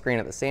bar on the screen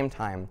at the same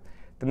time,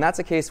 then that's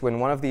a case when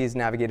one of these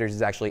navigators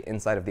is actually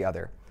inside of the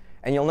other.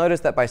 And you'll notice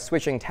that by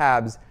switching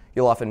tabs,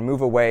 you'll often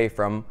move away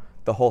from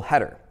the whole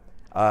header.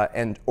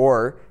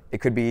 Or it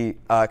could be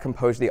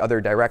composed the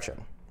other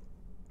direction.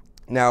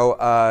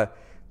 Now,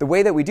 the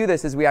way that we do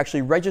this is we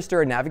actually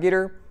register a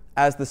navigator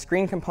as the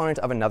screen component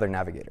of another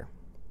navigator.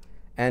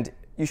 And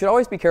you should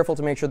always be careful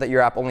to make sure that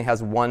your app only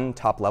has one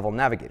top-level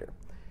navigator.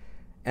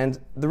 And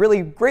the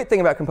really great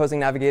thing about composing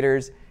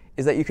navigators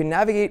is that you can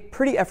navigate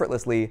pretty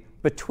effortlessly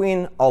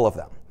between all of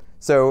them.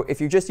 So if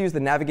you just use the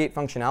navigate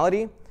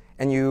functionality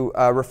and you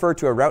refer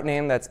to a route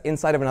name that's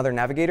inside of another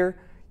navigator,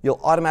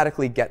 you'll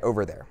automatically get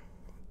over there.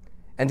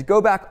 And go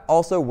back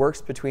also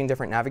works between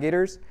different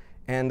navigators.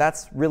 And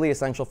that's really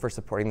essential for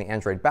supporting the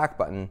Android back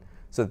button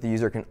so that the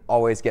user can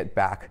always get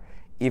back,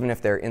 even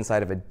if they're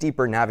inside of a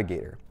deeper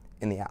navigator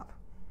in the app.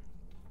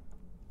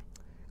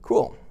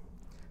 Cool.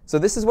 So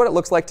this is what it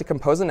looks like to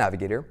compose a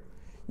navigator.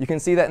 You can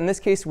see that in this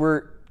case,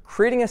 we're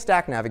creating a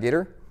stack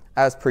navigator,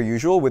 as per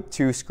usual, with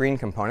two screen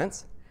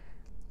components.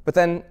 But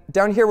then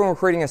down here, when we're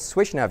creating a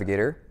switch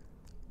navigator,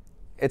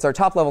 it's our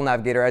top-level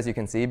navigator, as you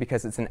can see,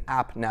 because it's an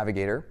app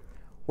navigator.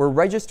 We're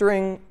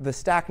registering the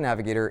stack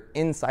navigator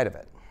inside of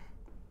it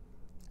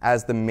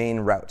as the main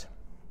route.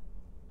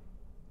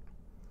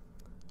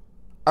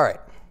 All right.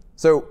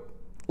 So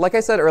like I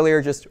said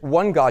earlier, just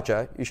one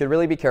gotcha you should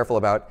really be careful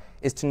about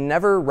is to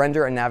never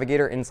render a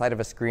navigator inside of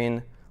a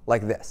screen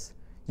like this.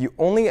 You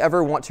only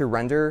ever want to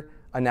render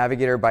a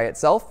navigator by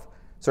itself,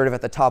 sort of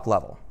at the top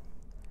level.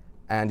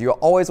 And you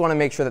always want to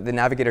make sure that the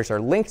navigators are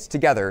linked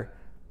together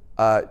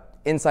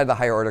inside the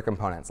higher order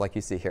components, like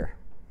you see here.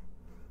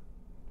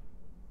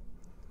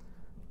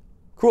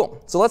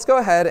 Cool. So let's go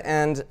ahead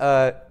and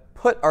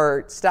put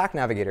our stack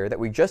navigator that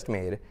we just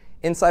made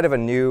inside of a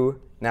new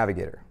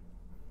navigator.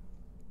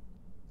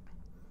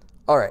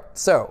 All right.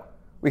 So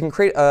we can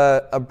create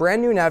a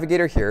brand new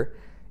navigator here.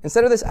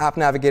 Instead of this app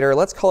navigator,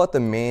 let's call it the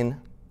main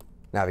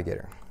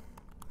navigator.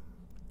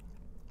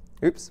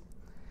 Oops.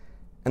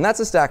 And that's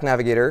a stack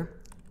navigator.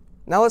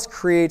 Now let's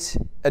create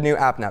a new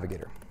app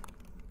navigator.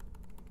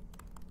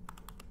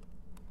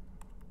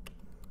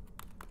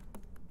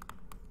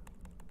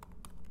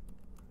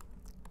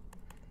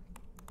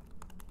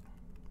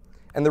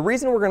 And the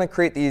reason we're going to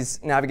create these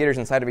navigators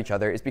inside of each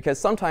other is because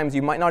sometimes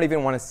you might not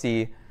even want to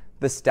see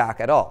the stack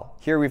at all.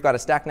 Here we've got a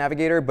stack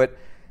navigator, but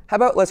how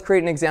about let's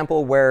create an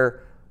example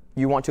where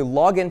you want to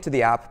log into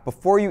the app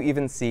before you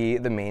even see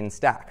the main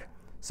stack.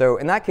 So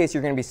in that case,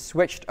 you're going to be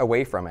switched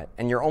away from it,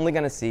 and you're only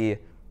going to see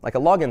like a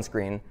login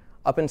screen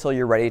up until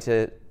you're ready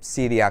to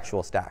see the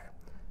actual stack.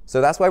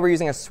 So that's why we're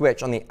using a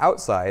switch on the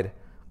outside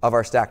of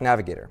our stack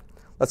navigator.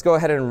 Let's go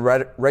ahead and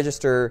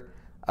register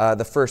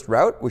the first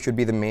route, which would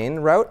be the main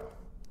route.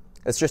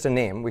 It's just a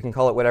name. We can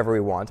call it whatever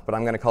we want, but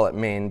I'm going to call it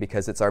main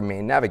because it's our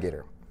main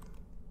navigator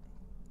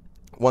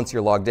once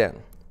you're logged in.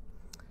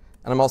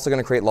 And I'm also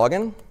going to create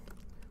login,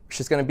 which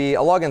is going to be a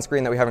login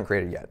screen that we haven't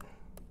created yet.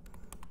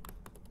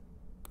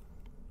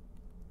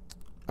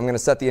 I'm going to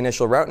set the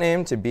initial route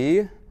name to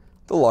be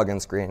the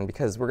login screen,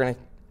 because we're going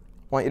to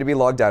want you to be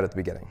logged out at the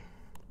beginning.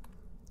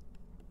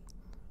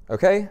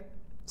 OK,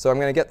 so I'm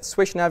going to get the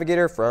switch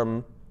navigator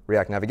from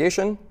React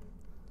Navigation.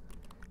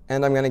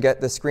 And I'm going to get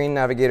the screen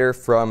navigator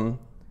from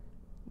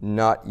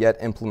not yet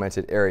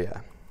implemented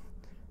area.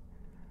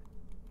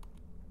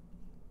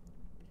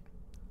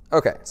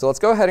 OK, so let's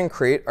go ahead and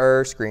create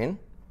our screen.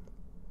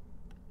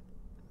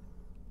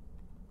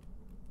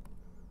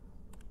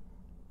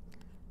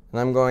 And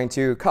I'm going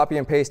to copy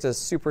and paste a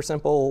super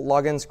simple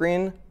login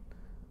screen.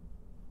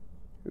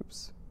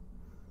 Oops.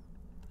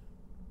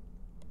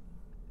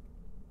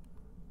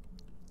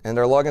 And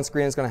our login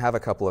screen is going to have a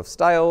couple of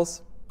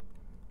styles.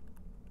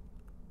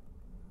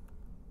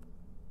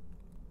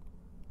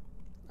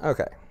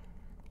 OK.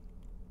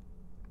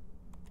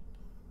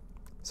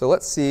 So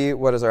let's see,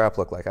 what does our app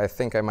look like? I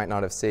think I might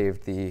not have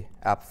saved the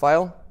app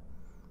file.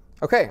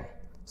 OK,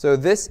 so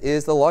this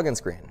is the login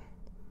screen.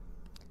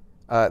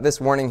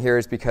 This warning here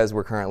is because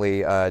we're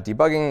currently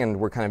debugging, and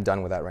we're kind of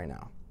done with that right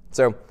now.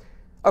 So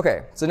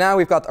OK, so now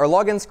we've got our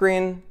login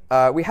screen.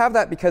 We have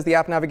that because the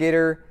app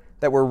navigator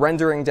that we're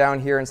rendering down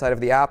here inside of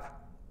the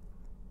app,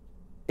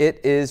 it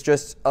is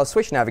just a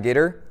switch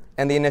navigator,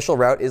 and the initial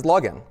route is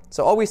login.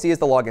 So all we see is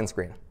the login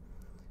screen.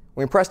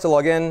 When we press to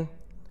log in,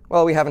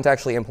 well, we haven't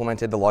actually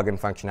implemented the login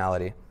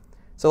functionality.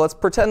 So let's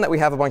pretend that we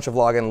have a bunch of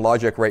login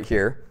logic right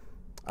here.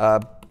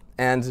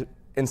 And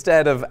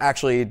instead of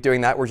actually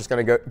doing that, we're just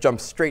going to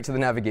jump straight to the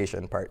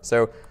navigation part.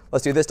 So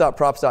let's do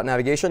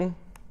this.props.navigation.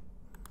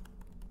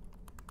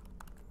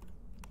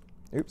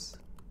 Oops.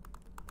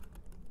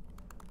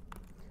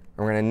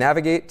 And we're going to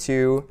navigate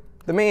to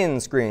the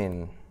main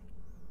screen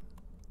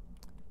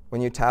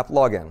when you tap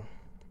login.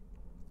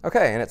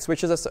 OK, and it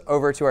switches us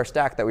over to our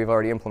stack that we've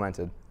already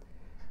implemented.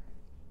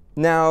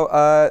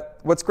 Now,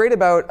 what's great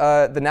about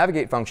the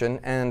navigate function,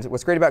 and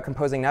what's great about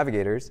composing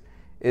navigators,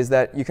 is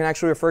that you can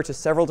actually refer to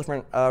several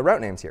different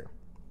route names here.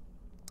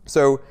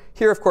 So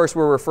here, of course,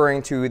 we're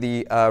referring to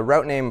the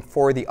route name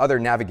for the other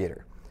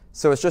navigator.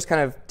 So it's just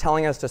kind of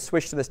telling us to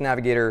switch to this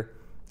navigator,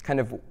 kind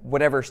of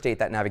whatever state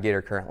that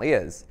navigator currently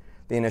is.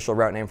 The initial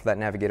route name for that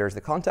navigator is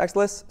the contact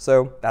list,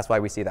 so that's why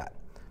we see that.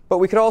 But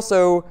we could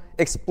also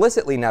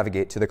explicitly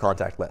navigate to the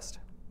contact list.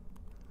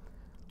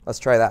 Let's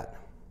try that.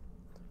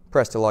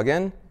 Press to log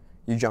in.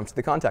 You jump to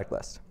the contact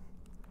list.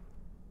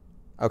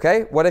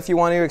 OK, what if you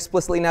want to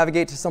explicitly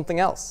navigate to something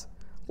else?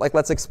 Like,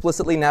 let's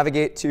explicitly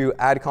navigate to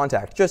add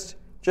contact, just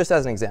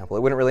as an example.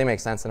 It wouldn't really make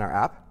sense in our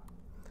app.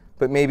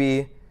 But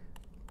maybe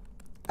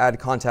add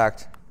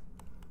contact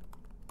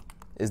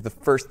is the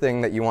first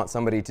thing that you want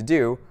somebody to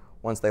do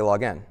once they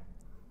log in.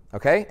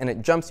 OK, and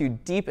it jumps you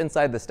deep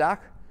inside the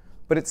stack,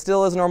 but it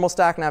still is normal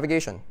stack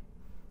navigation.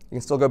 You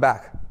can still go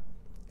back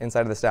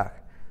inside of the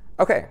stack.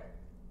 OK,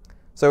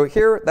 so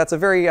here, that's a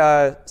very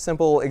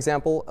simple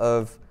example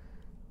of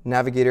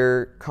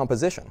navigator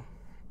composition.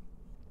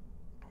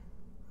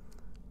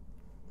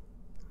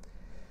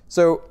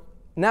 So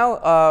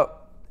now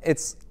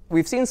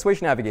we've seen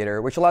Switch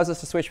Navigator, which allows us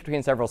to switch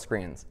between several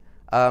screens.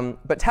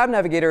 But Tab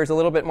Navigator is a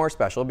little bit more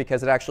special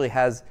because it actually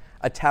has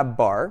a tab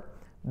bar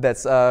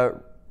that's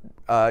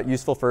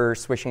useful for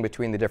switching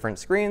between the different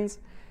screens.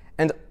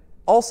 And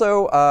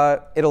also,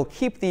 it'll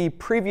keep the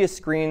previous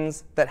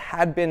screens that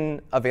had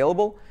been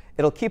available,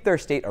 it'll keep their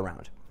state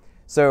around.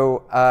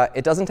 So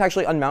it doesn't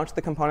actually unmount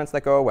the components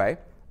that go away.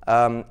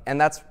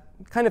 And that's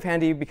kind of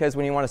handy because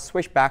when you want to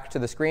switch back to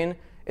the screen,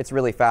 it's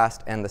really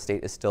fast and the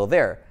state is still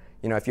there.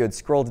 You know, if you had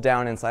scrolled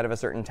down inside of a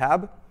certain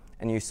tab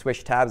and you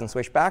switch tabs and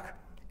switch back,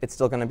 it's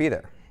still going to be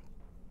there.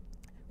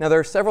 Now, there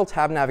are several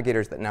tab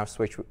navigators that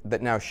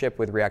now ship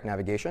with React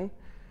Navigation,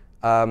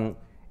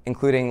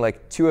 including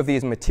like 2 of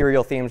these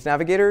material themed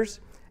navigators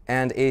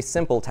and a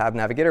simple tab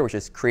navigator, which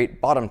is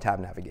create bottom tab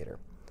navigator.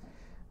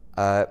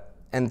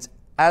 And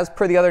as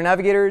per the other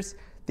navigators,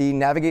 the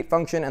navigate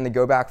function and the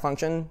go back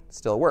function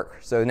still work.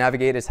 So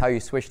navigate is how you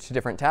switch to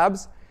different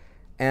tabs.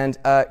 And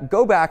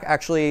go back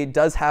actually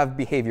does have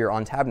behavior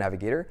on tab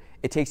navigator.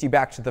 It takes you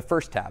back to the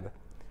first tab.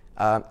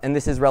 And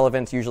this is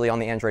relevant usually on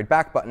the Android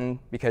back button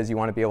because you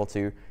want to be able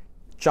to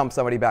jump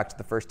somebody back to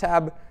the first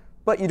tab.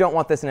 But you don't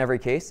want this in every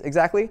case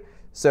exactly.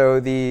 So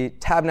the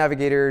tab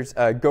navigator's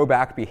go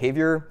back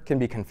behavior can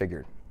be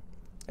configured.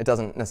 It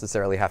doesn't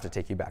necessarily have to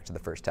take you back to the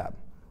first tab.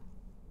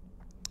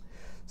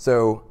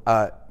 So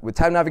with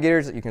tab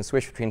navigators, you can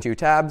switch between 2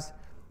 tabs.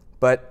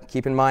 But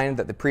keep in mind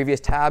that the previous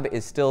tab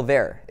is still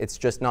there. It's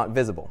just not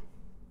visible.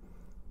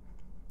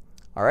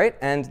 All right,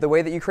 and the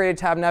way that you create a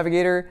tab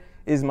navigator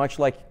is much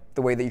like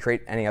the way that you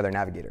create any other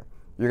navigator.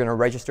 You're going to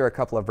register a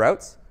couple of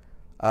routes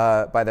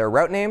by their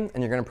route name,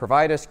 and you're going to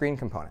provide a screen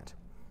component.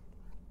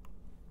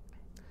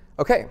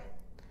 OK,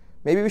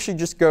 maybe we should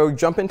just go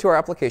jump into our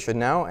application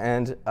now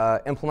and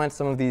implement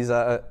some of these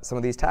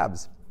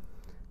tabs.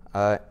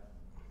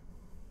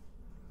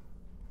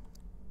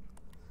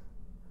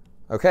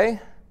 OK,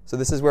 so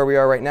this is where we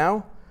are right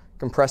now.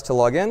 Compress to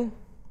log in.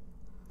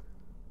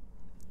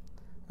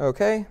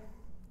 OK.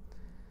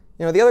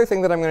 The other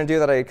thing that I'm going to do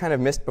that I kind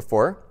of missed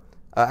before,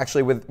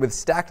 actually with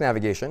stack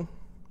navigation,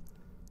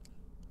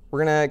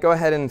 we're going to go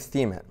ahead and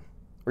theme it.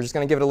 We're just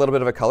going to give it a little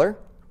bit of a color.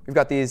 We've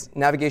got these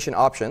navigation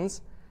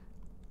options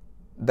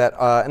that,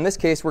 in this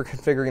case, we're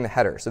configuring the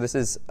header. So this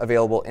is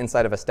available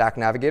inside of a stack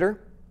navigator.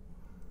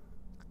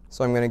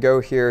 So I'm going to go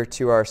here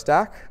to our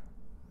stack.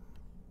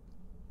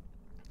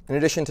 In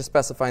addition to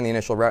specifying the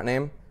initial route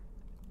name,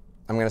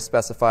 I'm going to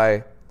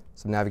specify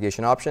some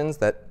navigation options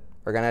that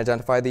are going to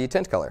identify the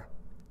tint color.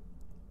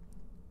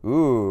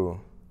 Ooh.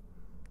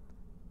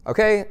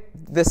 OK,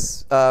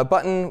 this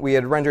button we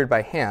had rendered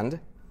by hand,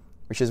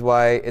 which is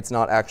why it's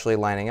not actually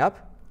lining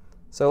up.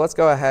 So let's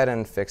go ahead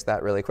and fix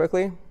that really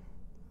quickly.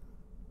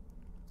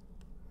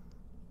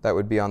 That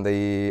would be on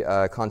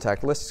the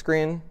contact list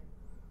screen.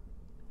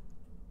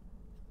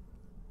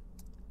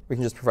 We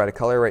can just provide a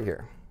color right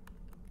here.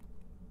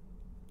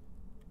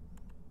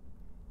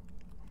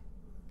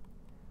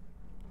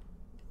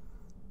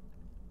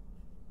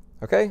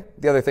 OK,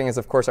 the other thing is,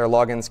 of course, our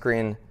login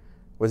screen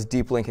was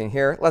deep linking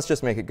here. Let's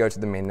just make it go to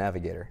the main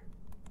navigator.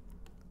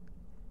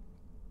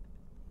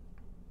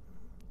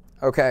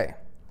 OK,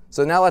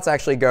 so now let's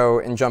actually go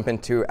and jump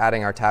into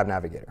adding our tab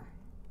navigator.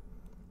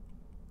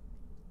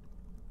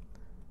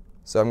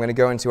 So I'm going to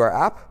go into our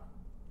app.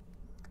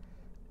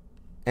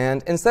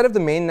 And instead of the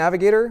main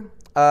navigator,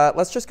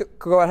 let's just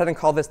go ahead and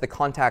call this the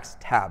contacts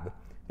tab,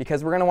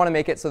 because we're going to want to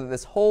make it so that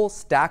this whole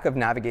stack of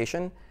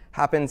navigation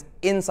happens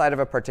inside of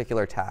a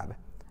particular tab.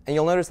 And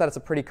you'll notice that it's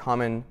a pretty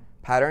common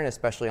pattern,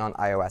 especially on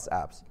iOS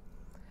apps.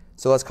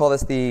 So let's call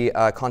this the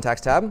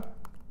contacts tab.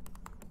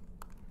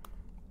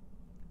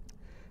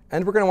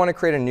 And we're going to want to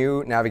create a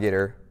new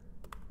navigator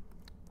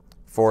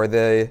for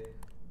the,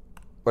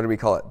 what do we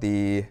call it,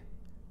 the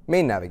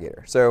main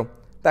navigator. So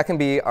that can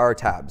be our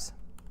tabs.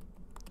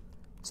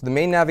 So the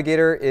main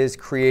navigator is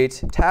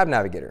create tab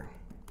navigator.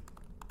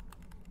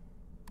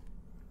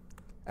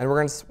 And we're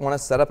going to want to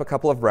set up a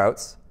couple of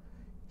routes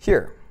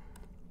here,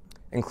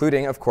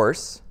 including, of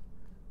course,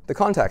 the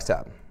contacts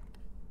tab.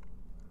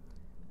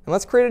 And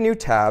let's create a new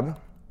tab,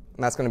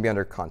 and that's going to be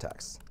under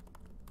contacts.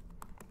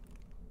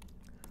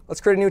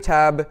 Let's create a new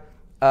tab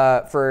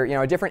for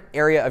a different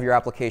area of your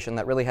application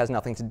that really has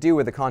nothing to do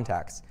with the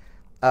contacts.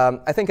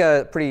 I think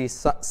a pretty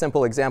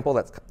simple example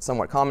that's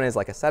somewhat common is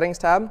like a settings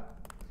tab,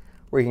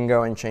 where you can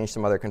go and change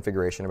some other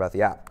configuration about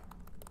the app.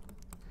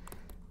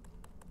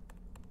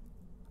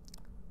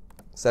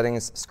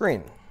 Settings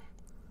screen.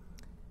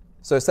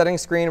 So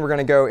settings screen, we're going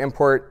to go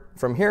import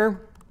from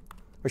here,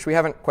 which we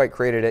haven't quite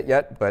created it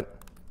yet, but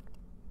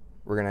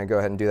we're going to go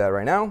ahead and do that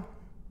right now.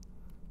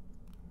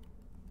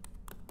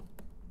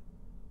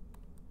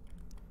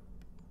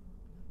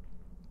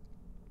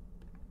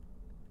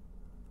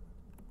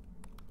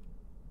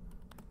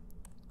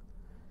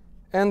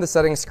 And the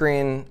settings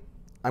screen,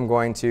 I'm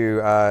going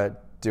to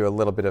do a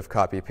little bit of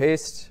copy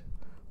paste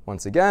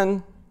once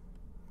again.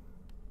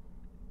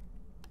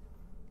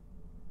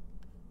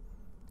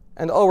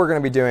 And all we're going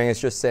to be doing is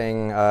just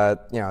saying,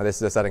 this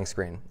is a settings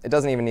screen. It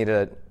doesn't even need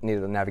a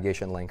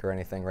navigation link or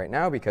anything right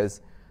now,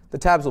 because the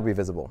tabs will be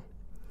visible.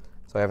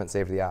 So I haven't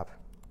saved the app.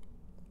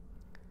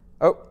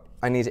 Oh,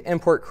 I need to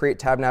import create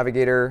tab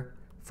navigator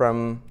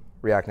from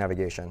React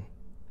Navigation.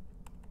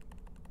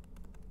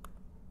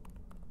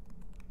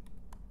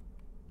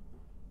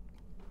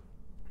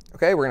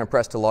 OK, we're going to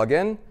press to log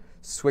in,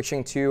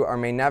 switching to our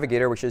main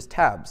navigator, which is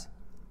tabs.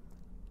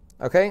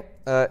 OK,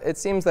 it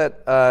seems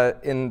that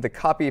in the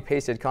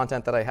copy-pasted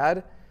content that I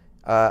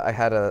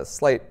had a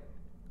slight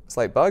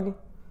bug.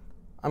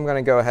 I'm going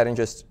to go ahead and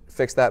just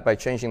fix that by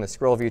changing the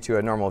scroll view to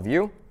a normal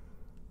view.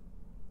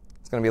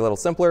 It's going to be a little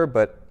simpler,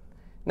 but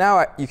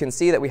now you can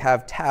see that we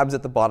have tabs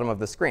at the bottom of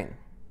the screen.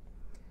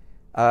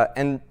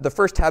 And the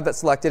first tab that's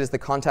selected is the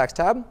contacts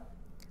tab.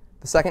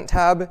 The second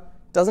tab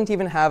doesn't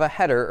even have a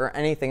header or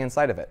anything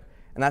inside of it.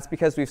 And that's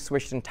because we've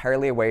switched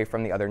entirely away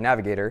from the other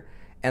navigator,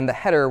 and the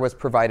header was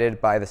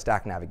provided by the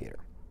stack navigator.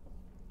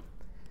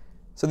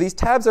 So these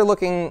tabs are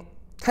looking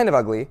kind of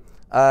ugly.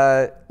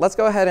 Let's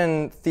go ahead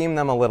and theme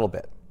them a little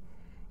bit.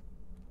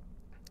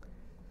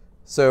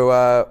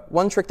 So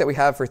one trick that we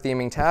have for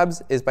theming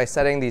tabs is by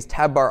setting these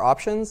tab bar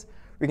options.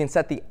 We can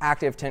set the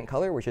active tint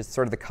color, which is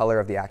sort of the color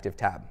of the active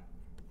tab.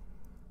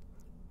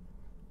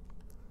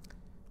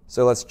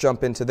 So let's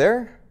jump into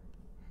there.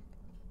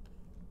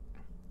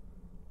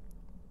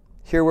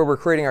 Here where we're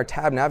creating our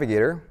tab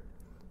navigator,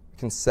 we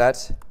can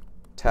set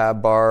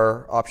tab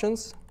bar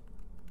options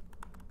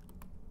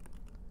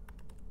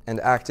and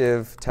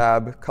active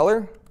tab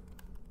color.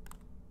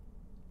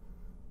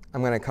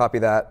 I'm going to copy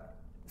that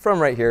from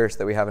right here so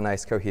that we have a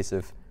nice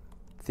cohesive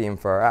theme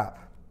for our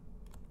app.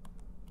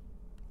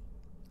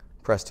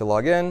 Press to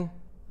log in.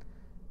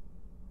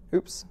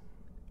 Oops.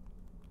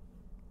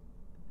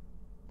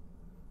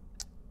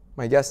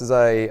 My guess is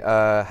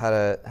I had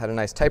a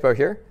nice typo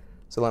here.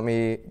 So let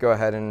me go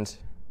ahead and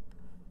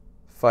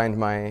find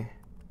my,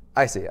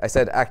 I see. I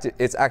said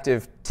it's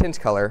active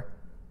tint color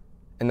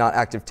and not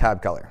active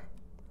tab color.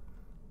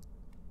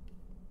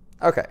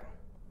 OK.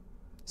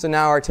 So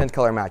now our tint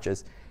color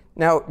matches.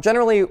 Now,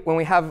 generally, when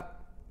we have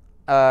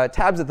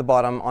tabs at the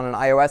bottom on an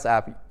iOS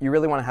app, you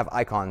really want to have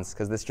icons,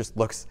 because this just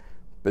looks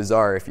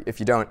bizarre if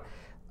you don't.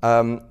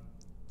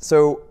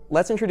 So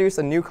let's introduce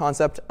a new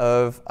concept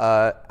of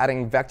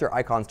adding vector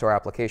icons to our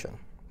application.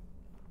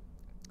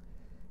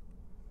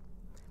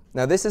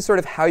 Now, this is sort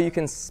of how you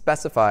can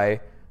specify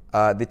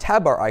the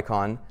tab bar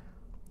icon.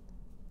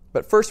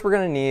 But first, we're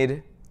going to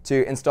need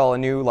to install a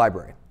new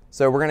library.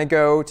 So we're going to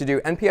go to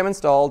do npm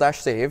install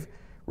 -save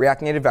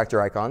React Native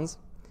Vector Icons.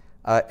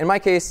 In my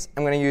case,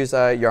 I'm going to use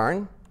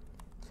yarn.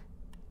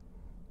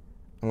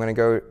 I'm going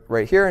to go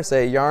right here and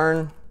say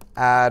yarn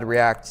add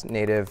React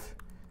Native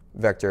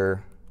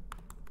Vector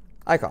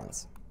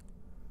Icons.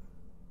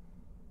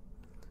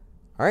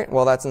 All right,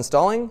 while that's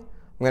installing,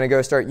 I'm going to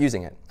go start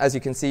using it. As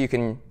you can see, you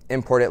can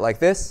import it like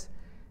this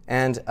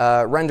and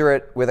render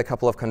it with a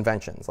couple of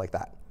conventions like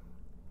that.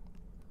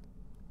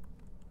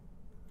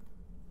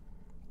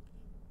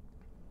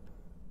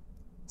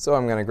 So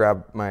I'm going to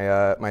grab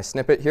my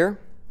snippet here.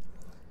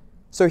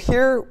 So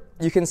here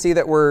you can see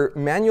that we're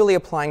manually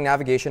applying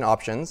navigation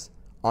options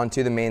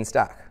onto the main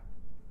stack.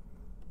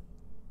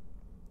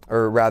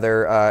 Or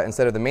rather,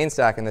 instead of the main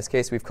stack, in this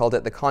case, we've called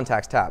it the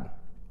Contacts tab.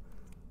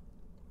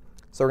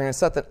 So we're going to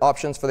set the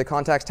options for the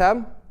Contacts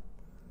tab.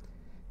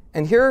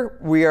 And here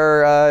we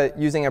are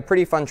using a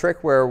pretty fun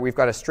trick where we've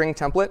got a string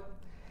template.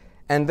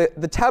 And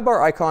the tab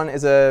bar icon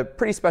is a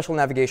pretty special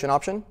navigation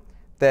option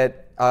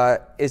that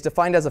is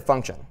defined as a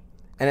function.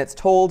 And it's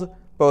told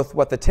both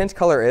what the tint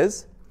color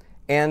is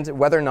and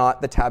whether or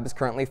not the tab is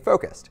currently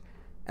focused.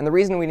 And the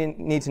reason we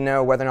need to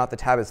know whether or not the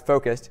tab is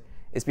focused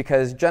is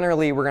because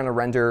generally we're going to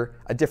render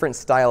a different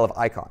style of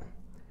icon.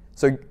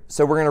 So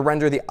we're going to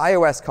render the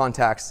iOS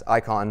contacts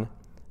icon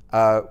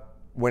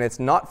when it's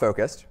not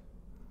focused.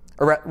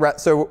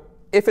 So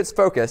if it's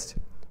focused,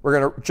 we're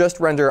going to just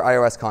render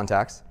iOS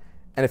contacts.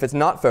 And if it's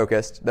not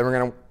focused, then we're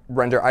going to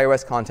render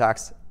iOS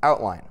contacts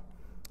outline.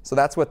 So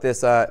that's what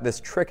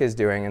this trick is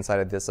doing inside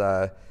of this.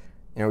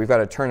 We've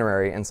got a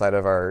ternary inside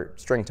of our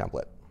string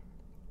template.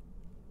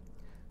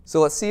 So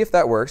let's see if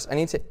that works. I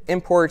need to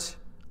import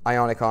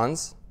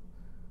ionicons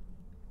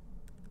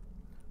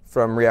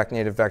from React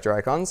Native Vector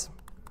Icons.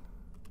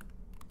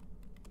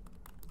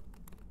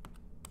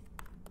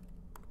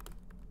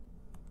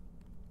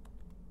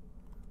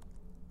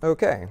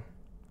 OK. I'm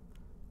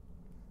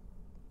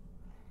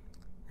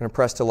going to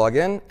press to log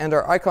in. And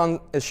our icon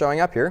is showing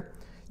up here.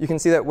 You can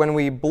see that when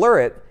we blur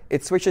it,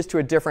 it switches to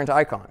a different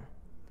icon.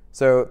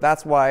 So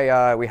that's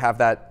why we have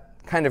that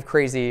kind of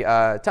crazy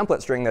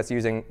template string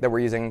that we're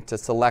using to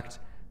select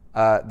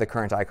the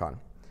current icon.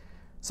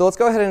 So let's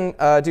go ahead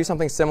and do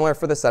something similar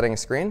for the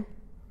settings screen.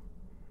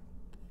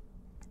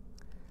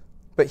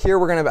 But here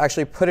we're going to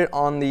actually put it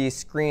on the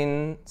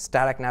screen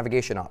static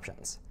navigation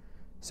options.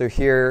 So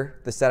here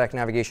the static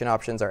navigation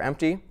options are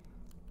empty.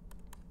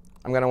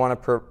 I'm going to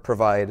want to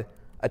provide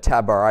a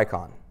tab bar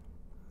icon.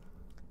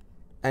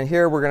 And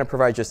here we're going to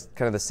provide just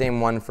kind of the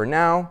same one for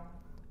now,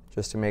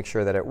 just to make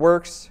sure that it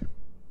works.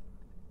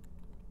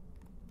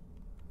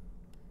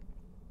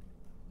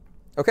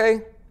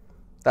 OK,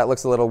 that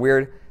looks a little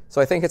weird. So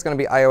I think it's going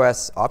to be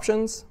iOS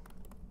options.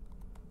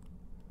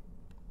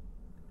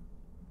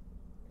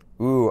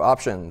 Ooh,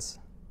 options.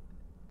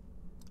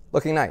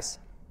 Looking nice.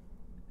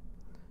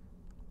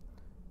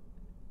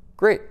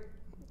 Great.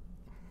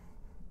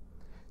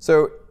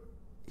 So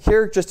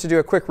here, just to do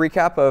a quick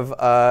recap of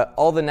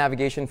all the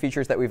navigation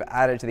features that we've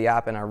added to the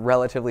app in a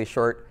relatively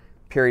short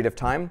period of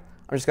time,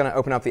 I'm just going to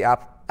open up the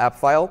app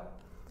file.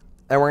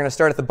 And we're going to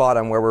start at the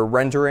bottom, where we're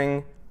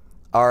rendering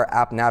our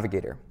app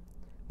navigator.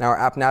 Now, our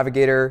app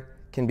navigator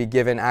can be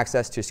given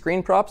access to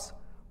screen props,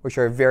 which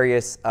are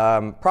various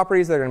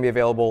properties that are going to be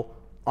available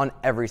on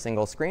every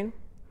single screen.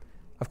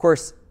 Of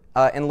course,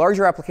 in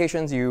larger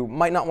applications, you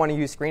might not want to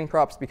use screen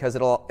props because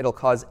it'll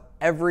cause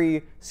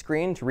every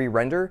screen to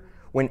re-render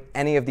when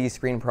any of these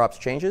screen props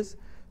changes.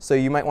 So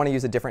you might want to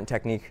use a different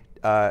technique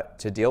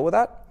to deal with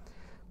that.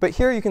 But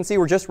here you can see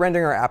we're just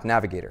rendering our app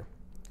navigator.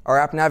 Our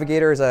app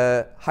navigator is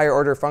a higher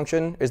order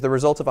function, is the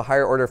result of a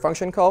higher order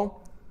function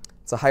call.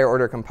 It's a higher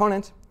order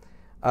component.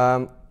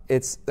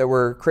 It's that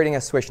we're creating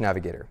a switch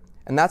navigator.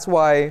 And that's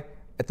why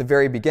at the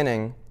very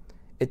beginning,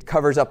 it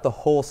covers up the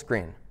whole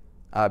screen,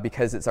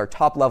 because it's our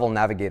top level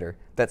navigator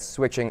that's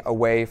switching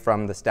away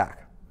from the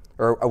stack,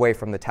 or away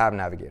from the tab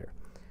navigator.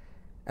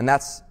 And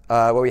that's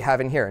what we have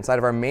in here. Inside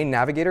of our main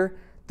navigator,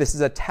 this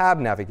is a tab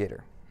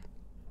navigator,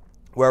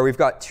 where we've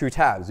got two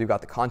tabs. We've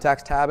got the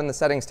Contacts tab and the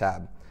Settings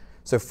tab.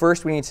 So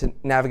first, we need to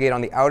navigate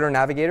on the outer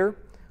navigator,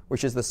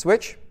 which is the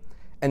switch.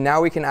 And now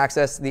we can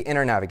access the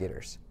inner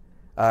navigators.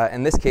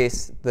 In this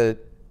case, the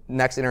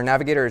next inner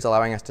navigator is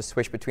allowing us to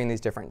switch between these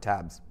different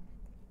tabs.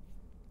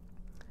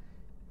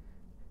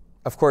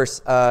 Of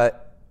course,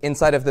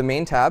 inside of the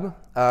main tab,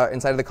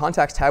 inside of the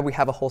Contacts tab, we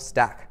have a whole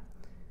stack.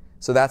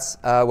 So that's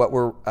what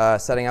we're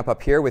setting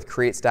up here with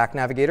Create Stack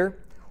Navigator.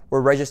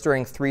 We're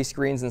registering 3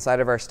 screens inside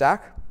of our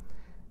stack.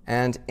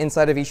 And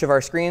inside of each of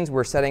our screens,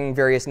 we're setting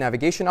various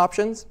navigation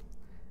options.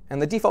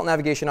 And the default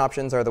navigation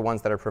options are the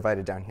ones that are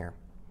provided down here.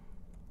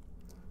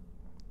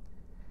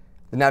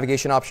 The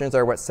navigation options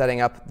are what's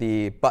setting up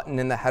the button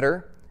in the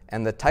header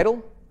and the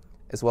title,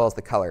 as well as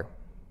the color.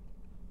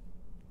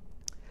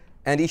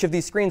 And each of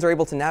these screens are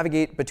able to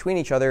navigate between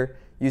each other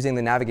using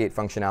the navigate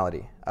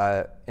functionality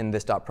in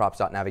this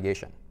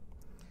 .props.navigation.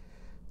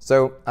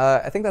 So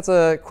I think that's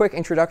a quick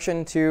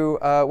introduction to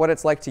what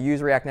it's like to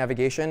use React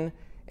Navigation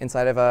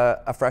inside of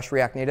a fresh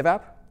React Native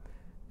app.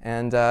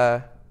 And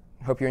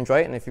hope you enjoy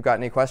it. And if you've got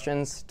any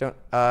questions, don't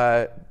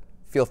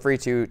feel free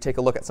to take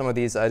a look at some of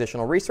these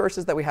additional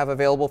resources that we have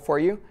available for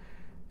you.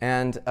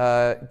 And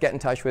get in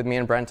touch with me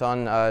and Brent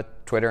on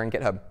Twitter and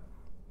GitHub.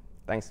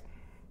 Thanks.